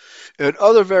 And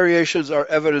other variations are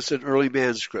evidenced in early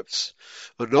manuscripts.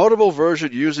 A notable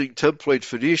version using template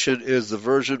Phoenician is the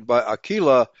version by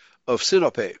Aquila of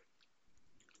Sinope.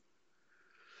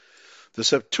 The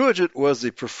Septuagint was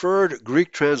the preferred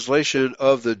Greek translation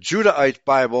of the Judaite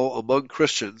Bible among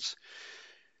Christians,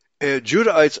 and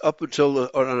Judaites up until,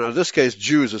 in this case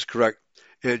Jews is correct,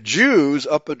 and Jews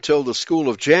up until the school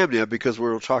of Jamnia, because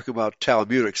we're talking about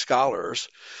Talmudic scholars,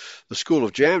 the school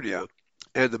of Jamnia,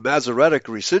 and the Masoretic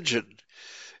recension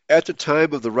at the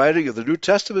time of the writing of the New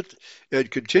Testament, and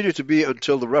continue to be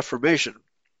until the Reformation,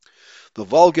 the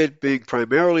Vulgate being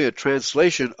primarily a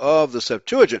translation of the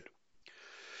Septuagint.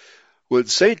 When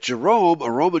St. Jerome,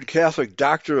 a Roman Catholic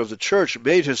doctor of the Church,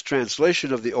 made his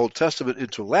translation of the Old Testament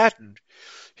into Latin,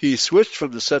 he switched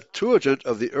from the Septuagint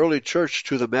of the early Church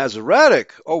to the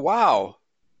Masoretic. Oh, wow.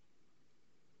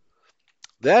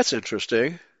 That's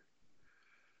interesting.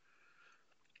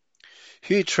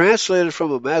 He translated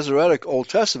from a Masoretic Old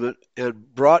Testament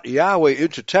and brought Yahweh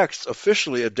into texts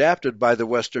officially adapted by the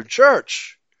Western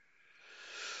Church.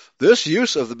 This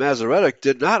use of the Masoretic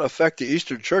did not affect the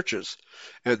Eastern churches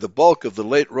and the bulk of the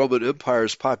late Roman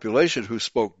Empire's population who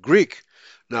spoke Greek,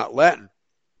 not Latin.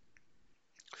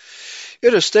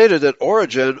 It is stated that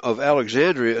Origen of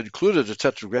Alexandria included the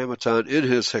Tetragrammaton in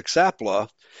his Hexapla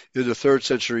in the 3rd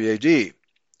century AD.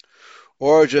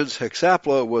 Origen's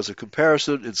Hexapla was a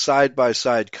comparison in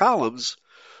side-by-side columns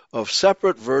of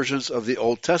separate versions of the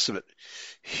Old Testament: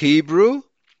 Hebrew,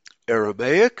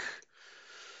 Aramaic,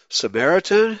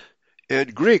 Samaritan,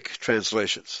 and Greek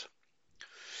translations.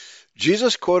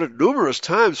 Jesus quoted numerous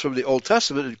times from the Old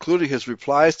Testament, including his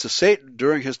replies to Satan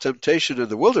during his temptation in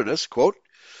the wilderness. Quote,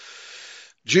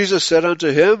 Jesus said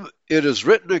unto him, It is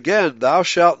written again, Thou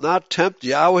shalt not tempt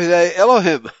Yahweh thy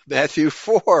Elohim. Matthew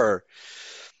 4.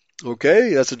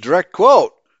 Okay, that's a direct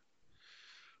quote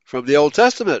from the Old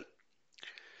Testament.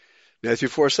 Matthew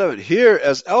 4:7. Here,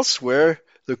 as elsewhere,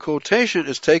 the quotation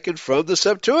is taken from the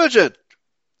Septuagint.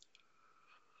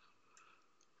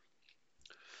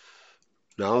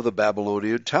 Now the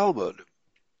Babylonian Talmud.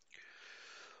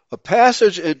 A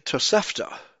passage in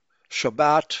Tosefta,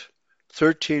 Shabbat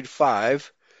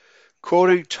 13:5,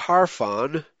 quoting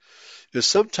Tarfon, is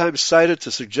sometimes cited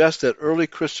to suggest that early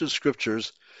Christian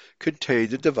scriptures contained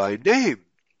the divine name.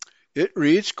 It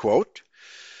reads, quote,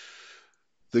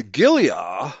 The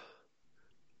Gileonim,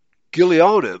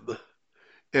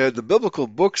 and the biblical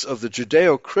books of the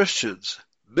Judeo-Christians,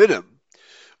 Minim,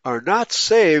 are not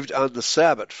saved on the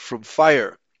Sabbath from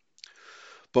fire,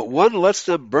 but one lets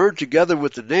them burn together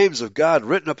with the names of God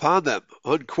written upon them,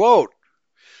 unquote.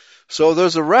 So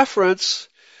there's a reference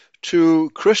to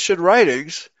Christian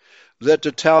writings that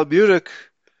the Talmudic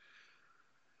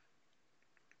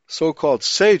so-called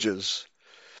sages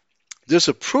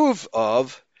disapprove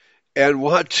of and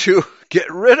want to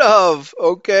get rid of,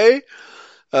 okay?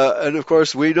 And of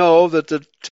course, we know that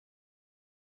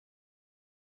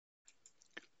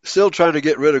still trying to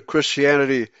get rid of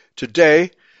Christianity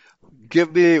today.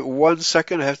 Give me 1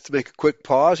 second. I have to make a quick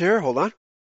pause here. Hold on.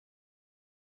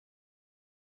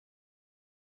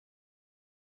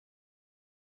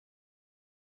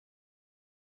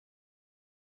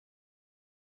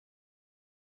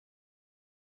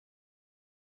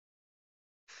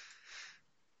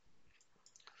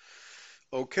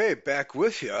 Okay, back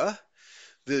with you.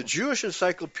 The Jewish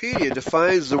Encyclopedia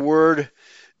defines the word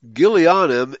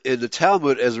Gilionim in the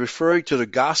Talmud as referring to the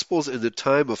Gospels in the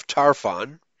time of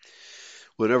Tarfon,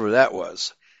 whenever that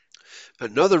was.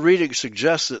 Another reading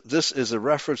suggests that this is a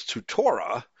reference to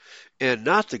Torah and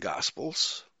not the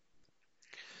Gospels.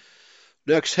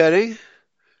 Next heading,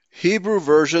 Hebrew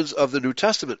versions of the New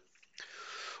Testament.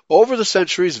 Over the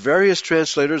centuries, various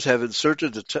translators have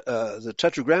inserted the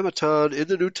Tetragrammaton in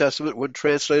the New Testament when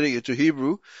translating into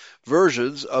Hebrew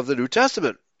versions of the New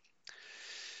Testament.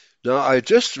 Now, I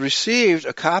just received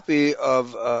a copy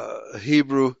of a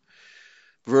Hebrew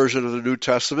version of the New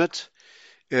Testament,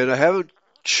 and I haven't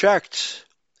checked,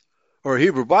 or a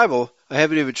Hebrew Bible, I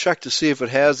haven't even checked to see if it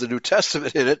has the New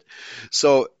Testament in it.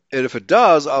 So, and if it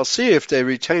does, I'll see if they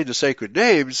retain the sacred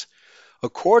names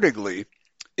accordingly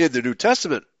in the New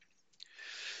Testament.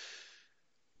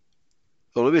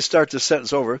 So let me start this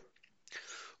sentence over.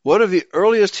 One of the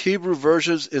earliest Hebrew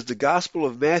versions is the Gospel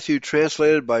of Matthew,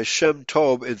 translated by Shem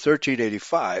Tov in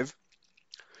 1385,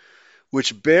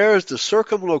 which bears the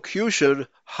circumlocution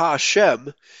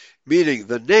Ha-Shem, meaning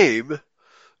the name,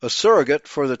 a surrogate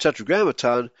for the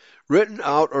Tetragrammaton, written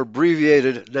out or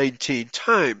abbreviated 19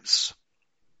 times.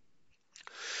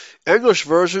 English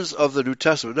versions of the New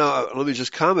Testament. Now, let me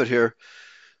just comment here.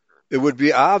 It would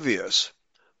be obvious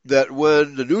that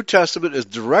when the New Testament is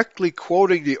directly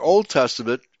quoting the Old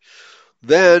Testament,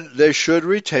 then they should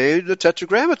retain the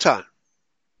Tetragrammaton.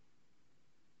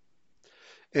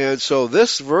 And so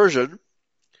this version,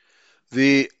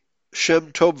 the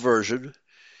Shem Tov version,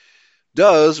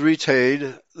 does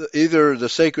retain either the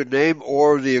sacred name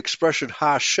or the expression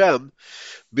Hashem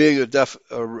being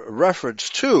a reference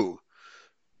to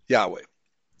Yahweh.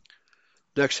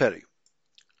 Next heading.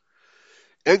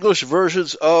 English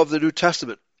versions of the New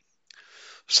Testament.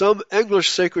 Some English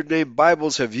sacred name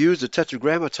Bibles have used the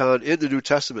Tetragrammaton in the New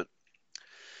Testament.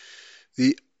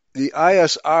 The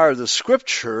ISR, the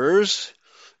Scriptures,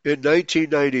 in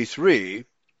 1993,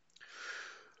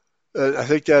 I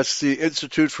think that's the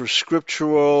Institute for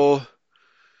Scriptural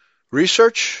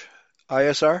Research,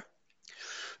 ISR.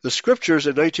 The Scriptures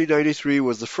in 1993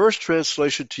 was the first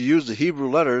translation to use the Hebrew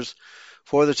letters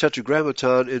for the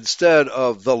Tetragrammaton instead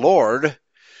of the Lord,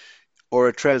 or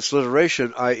a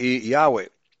transliteration, i.e. Yahweh.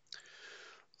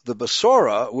 The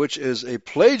Besorah, which is a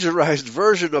plagiarized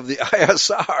version of the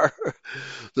ISR,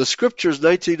 the Scriptures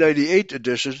 1998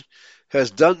 edition, has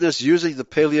done this using the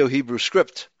Paleo-Hebrew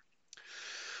script.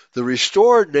 The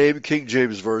restored name King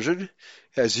James Version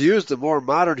has used the more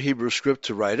modern Hebrew script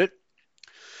to write it.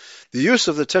 The use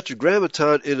of the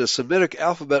Tetragrammaton in a Semitic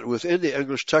alphabet within the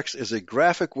English text is a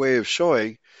graphic way of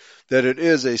showing that it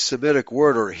is a Semitic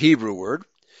word or Hebrew word.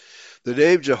 The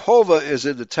name Jehovah is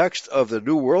in the text of the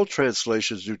New World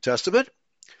Translation's New Testament.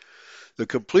 The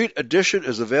complete edition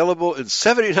is available in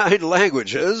 79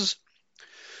 languages,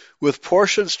 with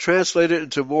portions translated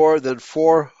into more than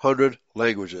 400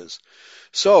 languages.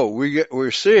 So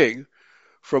we're seeing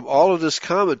from all of this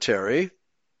commentary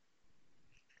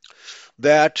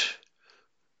that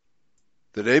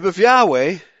the name of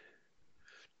Yahweh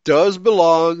does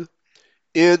belong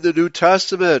in the New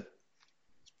Testament.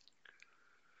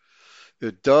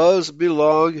 It does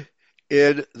belong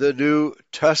in the New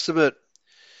Testament.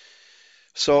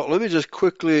 So let me just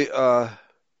quickly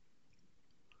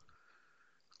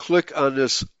click on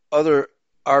this other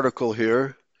article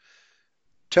here.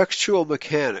 Textual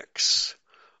Mechanics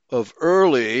of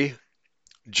Early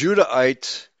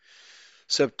Judaite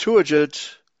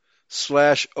Septuagint /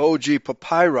 OG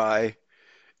Papyri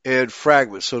and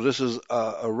Fragments. So this is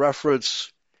a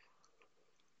reference.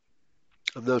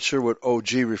 I'm not sure what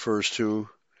OG refers to,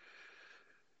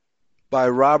 by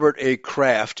Robert A.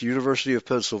 Kraft, University of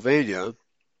Pennsylvania,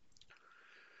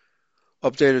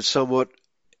 updated somewhat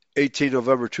 18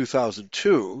 November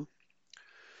 2002,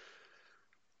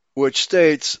 which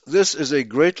states, this is a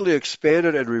greatly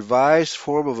expanded and revised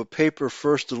form of a paper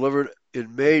first delivered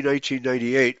in May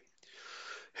 1998,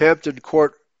 Hampton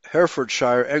Court,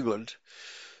 Herefordshire, England,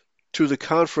 to the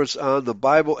Conference on the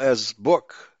Bible as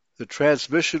Book, the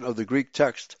Transmission of the Greek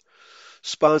Text,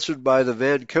 sponsored by the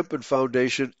Van Kempen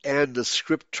Foundation and the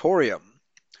Scriptorium,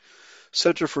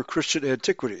 Center for Christian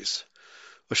Antiquities.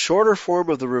 A shorter form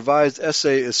of the revised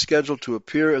essay is scheduled to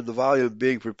appear in the volume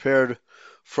being prepared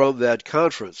from that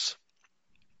conference.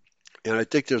 And I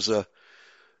think there's a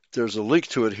link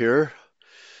to it here.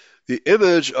 The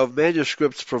image of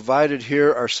manuscripts provided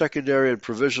here are secondary and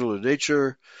provisional in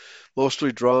nature,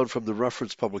 mostly drawn from the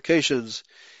reference publications,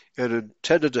 and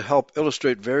intended to help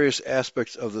illustrate various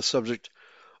aspects of the subject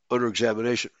under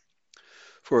examination.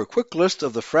 For a quick list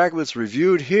of the fragments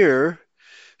reviewed here,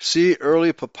 see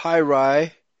early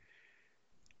papyri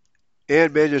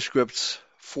and manuscripts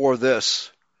for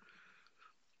this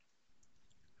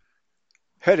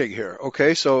heading here.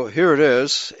 Okay, so here it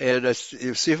is, and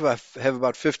you see if I have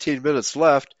about 15 minutes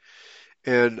left,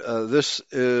 and this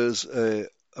is a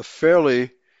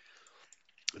fairly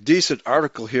decent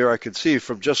article here I can see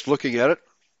from just looking at it.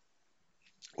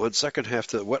 1 second, have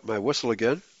to wet my whistle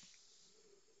again.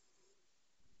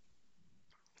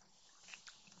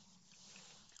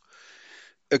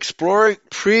 Exploring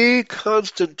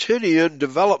pre-Constantinian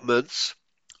developments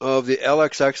of the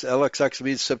LXX. LXX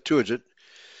means Septuagint.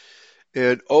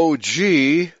 And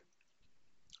OG,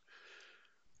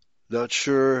 not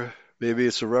sure, maybe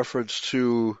it's a reference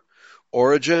to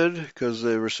Origen, because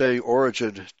they were saying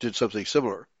Origen did something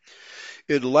similar.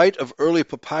 In light of early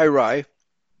papyri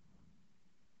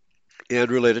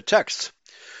and related texts.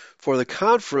 For the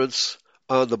conference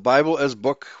on the Bible as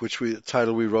book, which we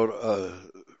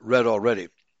read already.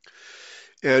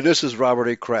 And this is Robert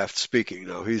A. Kraft speaking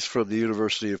now. He's from the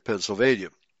University of Pennsylvania.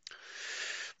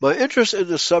 My interest in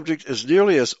this subject is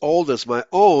nearly as old as my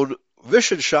own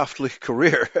wissenschaftlich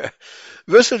career.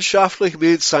 Wissenschaftlich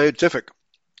means scientific.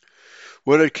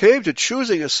 When it came to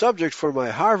choosing a subject for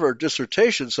my Harvard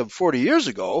dissertation some 40 years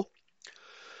ago,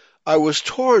 I was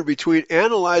torn between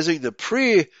analyzing the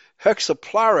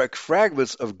pre-hexapolaric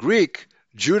fragments of Greek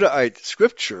Judaite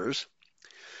scriptures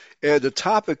and the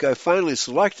topic I finally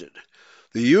selected,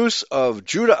 the use of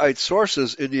Judaite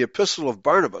sources in the Epistle of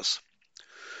Barnabas.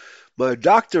 My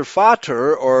Dr.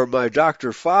 Vater, or my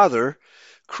Dr. Father,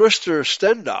 Christer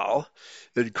Stendahl,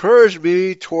 encouraged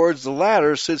me towards the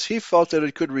latter since he felt that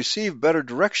it could receive better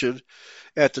direction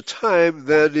at the time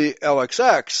than the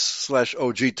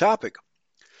LXX/OG topic.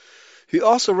 He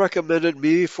also recommended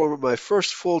me for my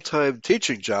first full-time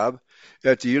teaching job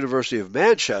at the University of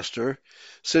Manchester,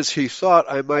 since he thought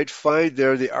I might find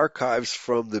there the archives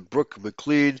from the Brooke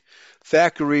McLean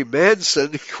Thackeray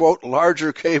Manson, quote,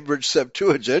 larger Cambridge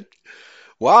Septuagint.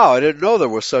 Wow, I didn't know there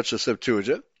was such a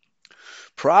Septuagint.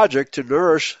 Project to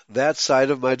nourish that side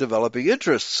of my developing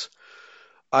interests.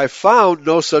 I found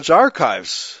no such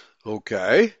archives.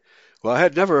 Okay. Well, I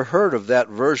had never heard of that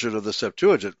version of the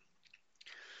Septuagint.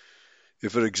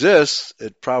 If it exists,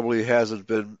 it probably hasn't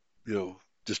been,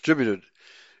 distributed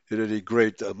in any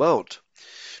great amount.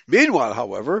 Meanwhile,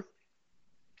 however,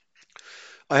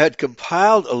 I had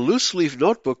compiled a loose-leaf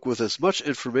notebook with as much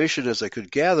information as I could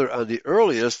gather on the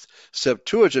earliest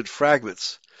Septuagint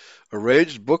fragments,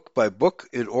 arranged book by book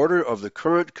in order of the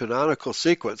current canonical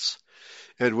sequence,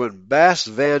 and when Bas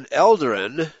van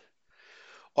Elderen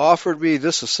offered me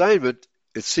this assignment,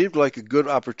 it seemed like a good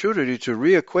opportunity to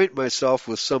reacquaint myself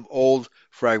with some old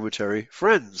fragmentary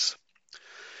friends.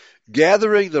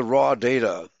 Gathering the raw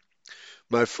data.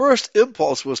 My first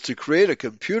impulse was to create a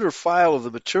computer file of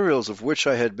the materials of which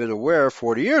I had been aware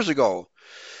 40 years ago,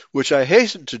 which I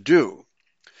hastened to do,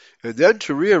 and then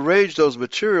to rearrange those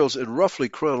materials in roughly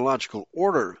chronological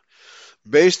order,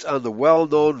 based on the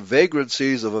well-known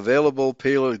vagrancies of available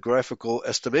paleographical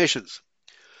estimations.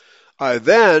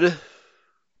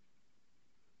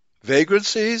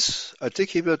 Vagrancies? I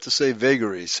think he meant to say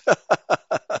vagaries.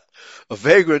 A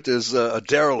vagrant is a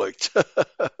derelict.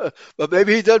 But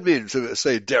maybe he did mean to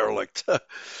say derelict.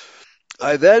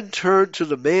 I then turned to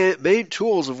the main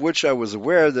tools of which I was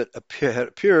aware that had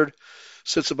appeared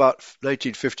since about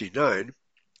 1959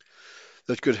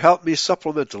 that could help me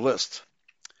supplement the list.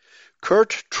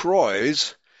 Kurt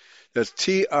Troy's, that's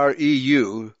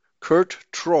Treu, Kurt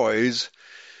Troy's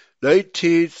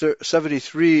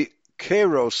 1973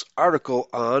 Kairos article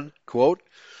on, quote,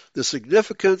 the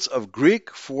significance of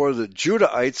Greek for the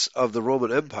Judahites of the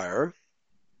Roman Empire.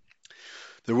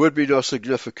 There would be no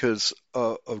significance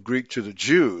of Greek to the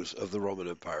Jews of the Roman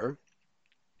Empire,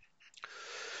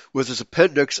 with its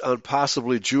appendix on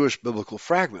possibly Jewish biblical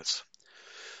fragments.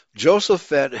 Joseph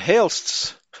van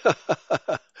Halst's,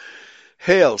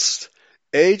 Halst,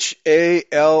 Halsts,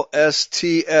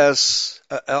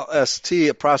 LST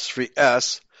apostrophe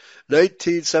S,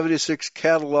 1976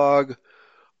 catalog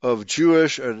of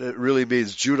Jewish, and it really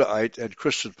means Judahite, and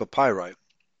Christian papyri.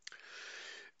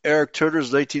 Eric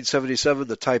Turner's 1977,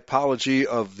 The Typology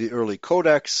of the Early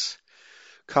Codex.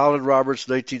 Colin Roberts'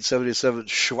 1977,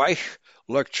 Schweich,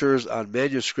 lectures on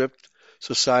manuscript,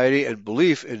 society, and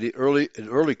belief in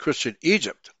early Christian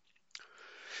Egypt,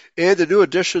 and the new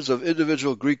editions of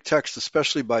individual Greek texts,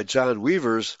 especially by John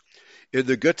Weavers in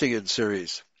the Göttingen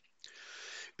series.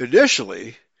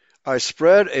 Initially, I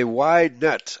spread a wide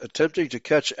net, attempting to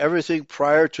catch everything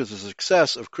prior to the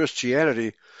success of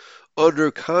Christianity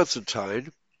under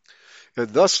Constantine, and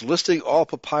thus listing all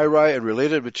papyri and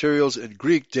related materials in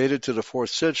Greek dated to the 4th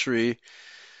century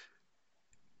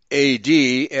AD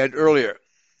and earlier.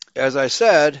 As I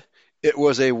said, it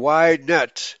was a wide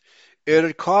net, and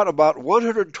it caught about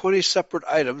 120 separate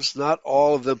items, not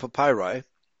all of them papyri,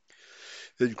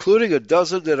 including a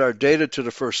dozen that are dated to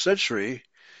the 1st century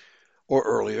or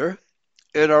earlier,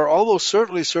 and are almost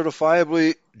certainly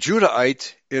certifiably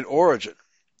Judahite in origin.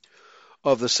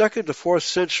 Of the 2nd to 4th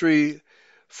century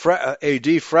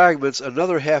AD fragments,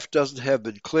 another half dozen have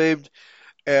been claimed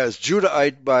as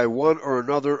Judahite by one or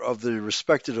another of the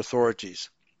respected authorities.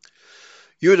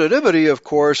 Unanimity, of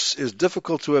course, is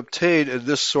difficult to obtain in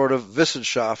this sort of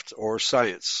Wissenschaft or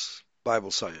science,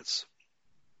 Bible science.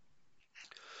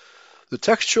 The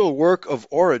textual work of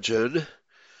Origen,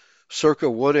 circa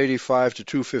 185 to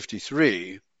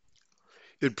 253,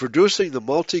 in producing the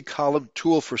multi-column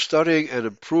tool for studying and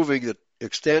improving the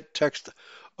extant text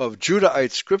of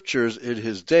Judahite scriptures in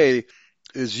his day,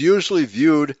 is usually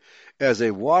viewed as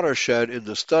a watershed in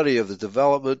the study of the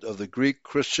development of the Greek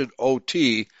Christian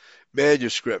OT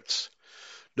manuscripts.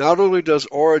 Not only does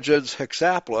Origen's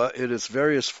Hexapla, in its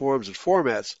various forms and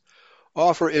formats,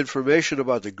 offer information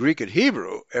about the Greek and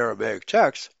Hebrew Aramaic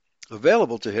texts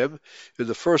available to him in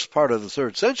the first part of the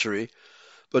 3rd century,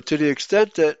 but to the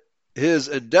extent that his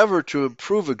endeavor to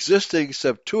improve existing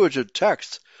Septuagint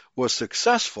texts was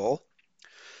successful,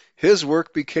 his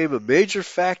work became a major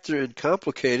factor in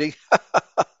complicating.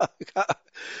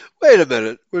 Wait a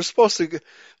minute, we're supposed to.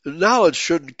 Knowledge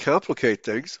shouldn't complicate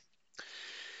things.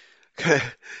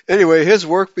 Anyway, his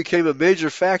work became a major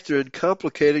factor in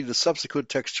complicating the subsequent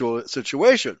textual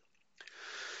situation.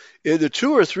 In the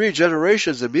 2 or 3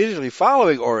 generations immediately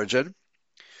following Origen,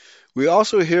 we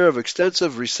also hear of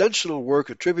extensive recensional work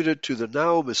attributed to the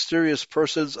now mysterious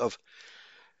persons of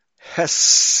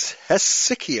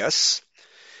Hesychius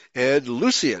and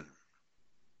Lucian.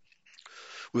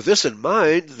 With this in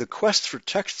mind, the quest for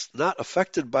texts not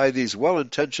affected by these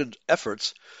well-intentioned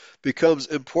efforts becomes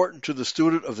important to the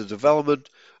student of the development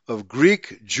of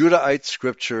Greek Judahite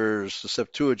scriptures, the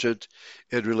Septuagint,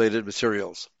 and related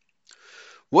materials.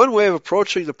 One way of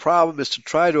approaching the problem is to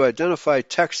try to identify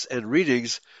texts and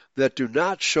readings that do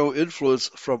not show influence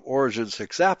from Origen's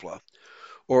Hexapla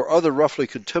or other roughly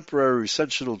contemporary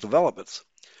recensional developments,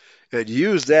 and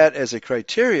use that as a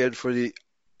criterion for the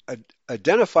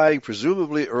identifying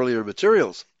presumably earlier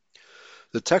materials.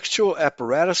 The textual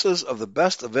apparatuses of the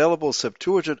best available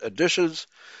Septuagint editions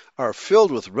are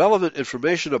filled with relevant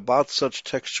information about such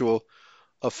textual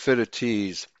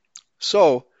affinities.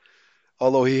 So,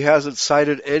 although he hasn't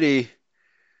cited any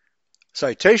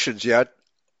citations yet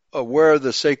of where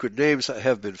the sacred names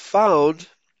have been found,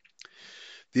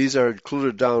 these are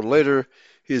included down later.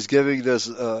 He is giving this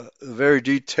a very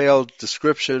detailed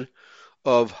description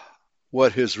of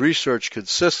what his research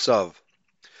consists of.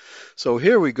 So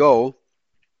here we go.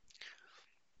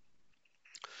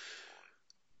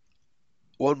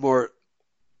 One more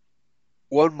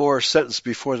sentence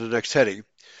before the next heading.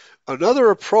 Another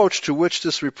approach to which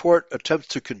this report attempts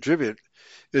to contribute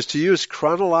is to use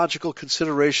chronological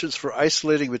considerations for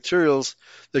isolating materials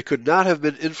that could not have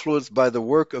been influenced by the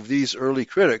work of these early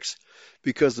critics,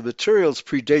 because the materials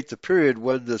predate the period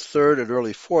when the 3rd and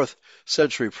early 4th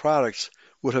century products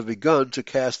would have begun to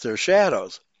cast their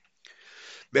shadows.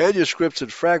 Manuscripts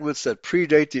and fragments that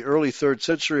predate the early 3rd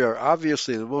century are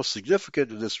obviously the most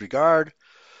significant in this regard,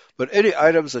 but any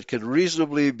items that can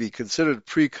reasonably be considered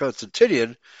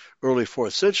pre-Constantinian, early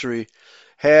 4th century,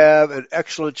 have an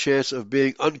excellent chance of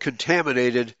being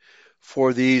uncontaminated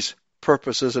for these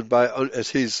purposes, and by, as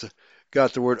he's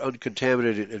got the word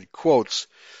uncontaminated in quotes,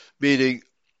 meaning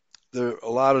a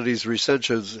lot of these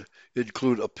recensions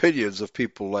include opinions of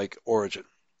people like Origen.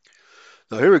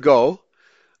 Now here we go.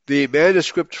 The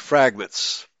manuscript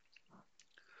fragments.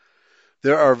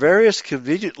 There are various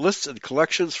convenient lists and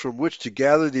collections from which to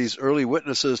gather these early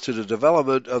witnesses to the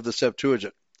development of the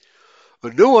Septuagint. A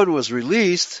new one was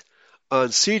released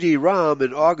on CD-ROM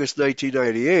in August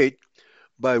 1998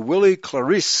 by Willie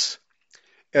Clarice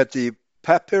at the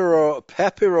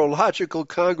Papyrological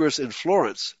Congress in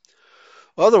Florence.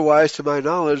 Otherwise, to my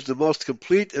knowledge, the most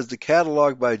complete is the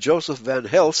catalog by Joseph Van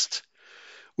Helst,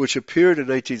 which appeared in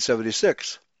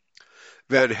 1976.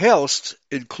 Van Helst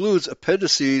includes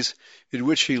appendices in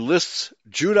which he lists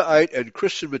Judahite and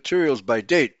Christian materials by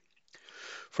date,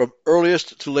 from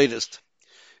earliest to latest,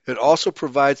 and also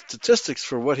provides statistics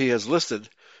for what he has listed,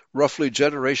 roughly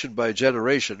generation by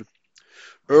generation,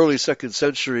 early 2nd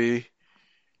century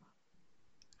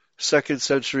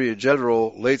in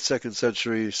general, late 2nd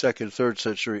century, 2nd, 3rd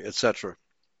century, etc.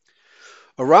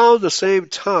 Around the same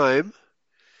time,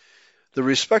 the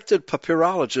respected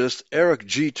papyrologist Eric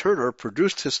G. Turner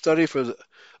produced his study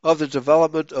of the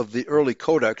development of the early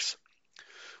codex,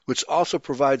 which also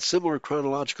provides similar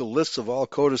chronological lists of all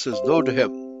codices known to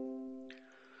him.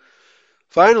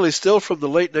 Finally, still from the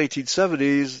late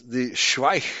 1970s, the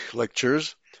Schweich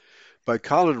Lectures by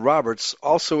Colin Roberts,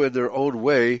 also in their own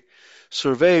way,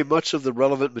 survey much of the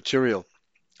relevant material,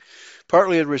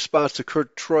 partly in response to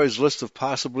Kurt Troy's list of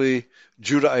possibly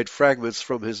Judahite fragments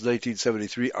from his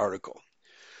 1973 article.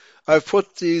 I've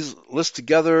put these lists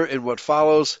together in what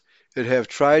follows and have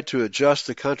tried to adjust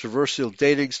the controversial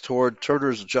datings toward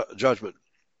Turner's judgment,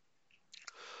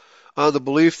 on the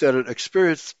belief that an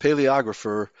experienced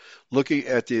paleographer looking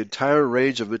at the entire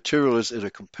range of materials in a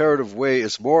comparative way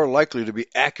is more likely to be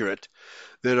accurate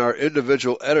than our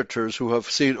individual editors who have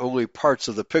seen only parts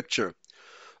of the picture.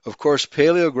 Of course,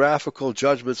 paleographical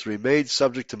judgments remain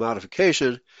subject to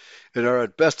modification and are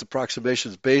at best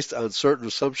approximations based on certain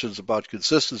assumptions about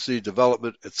consistency,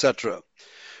 development, etc.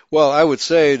 Well, I would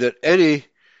say that any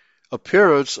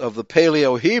appearance of the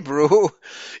Paleo-Hebrew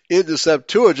in the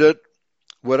Septuagint,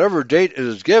 whatever date it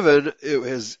is given,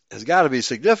 it has got to be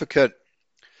significant.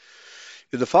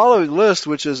 In the following list,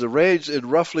 which is arranged in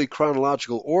roughly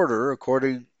chronological order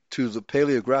according to the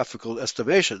paleographical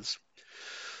estimations,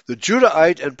 the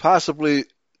Judahite and possibly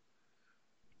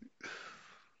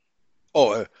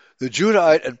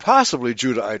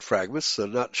Judahite fragments,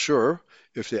 I'm not sure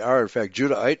if they are in fact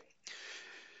Judahite,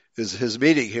 is his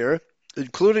meaning here,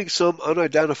 including some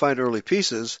unidentified early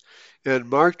pieces, and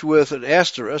marked with an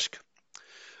asterisk.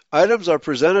 Items are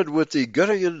presented with the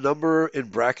Göttingen number in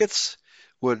brackets,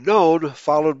 when known,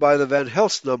 followed by the Van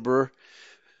Helst number.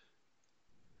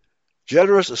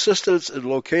 Generous assistance in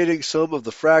locating some of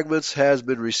the fragments has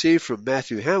been received from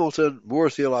Matthew Hamilton, Moore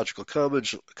Theological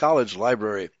College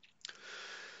Library.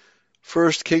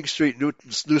 1st King Street,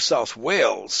 New South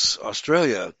Wales,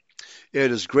 Australia,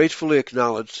 and is gratefully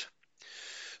acknowledged.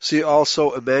 See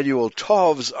also Emmanuel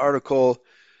Tov's article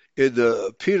in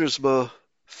the Pietersma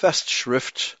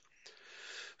Festschrift,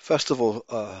 festival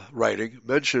writing,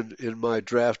 mentioned in my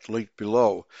draft link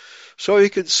below. So you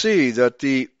can see that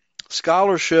the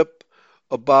scholarship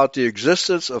about the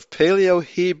existence of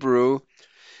Paleo-Hebrew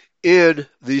in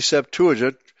the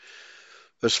Septuagint,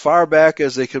 as far back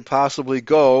as they can possibly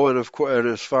go, and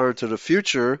as far into the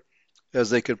future as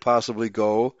they can possibly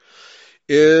go,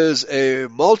 is a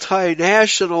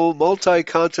multinational,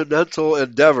 multi-continental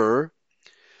endeavor,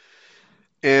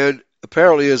 and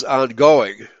apparently is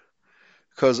ongoing.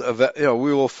 Because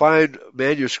we will find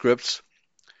manuscripts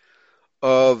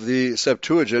of the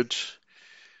Septuagint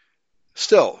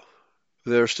still.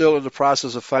 They're still in the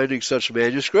process of finding such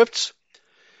manuscripts.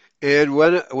 And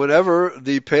whenever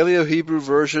the Paleo-Hebrew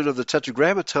version of the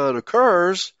Tetragrammaton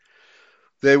occurs,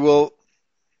 they will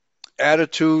add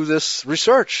it to this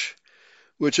research,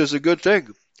 which is a good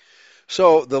thing.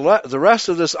 So the rest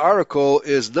of this article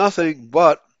is nothing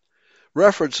but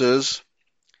references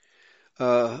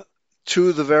to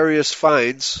the various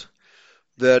finds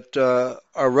that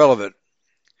are relevant.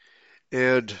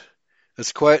 And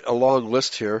it's quite a long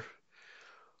list here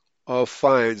of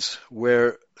finds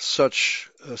where such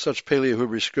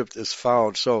Paleo-Hebrew script is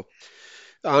found. So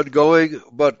ongoing,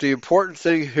 but the important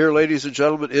thing here, ladies and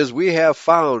gentlemen, is we have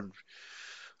found,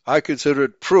 I consider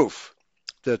it proof,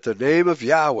 that the name of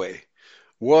Yahweh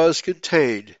was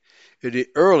contained in the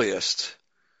earliest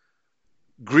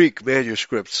Greek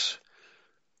manuscripts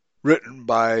written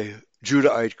by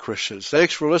Judahite Christians.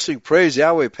 Thanks for listening. Praise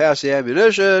Yahweh. Pass the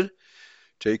ammunition.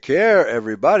 Take care,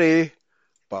 everybody.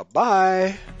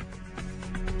 Bye-bye.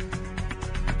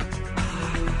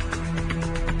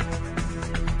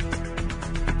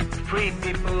 Free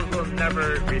people will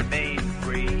never remain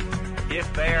free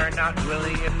if they are not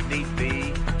willing, if need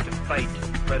be, to fight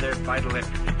for their vital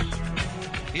interests.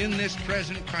 In this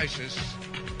present crisis,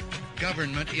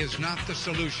 government is not the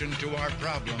solution to our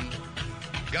problems.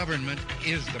 Government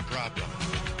is the problem.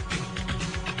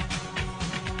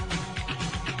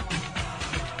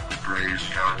 Praise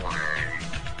Yahweh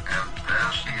and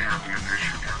pass the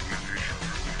ammunition.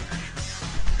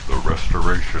 The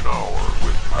Restoration Hour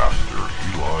with Pastor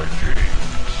Eli James.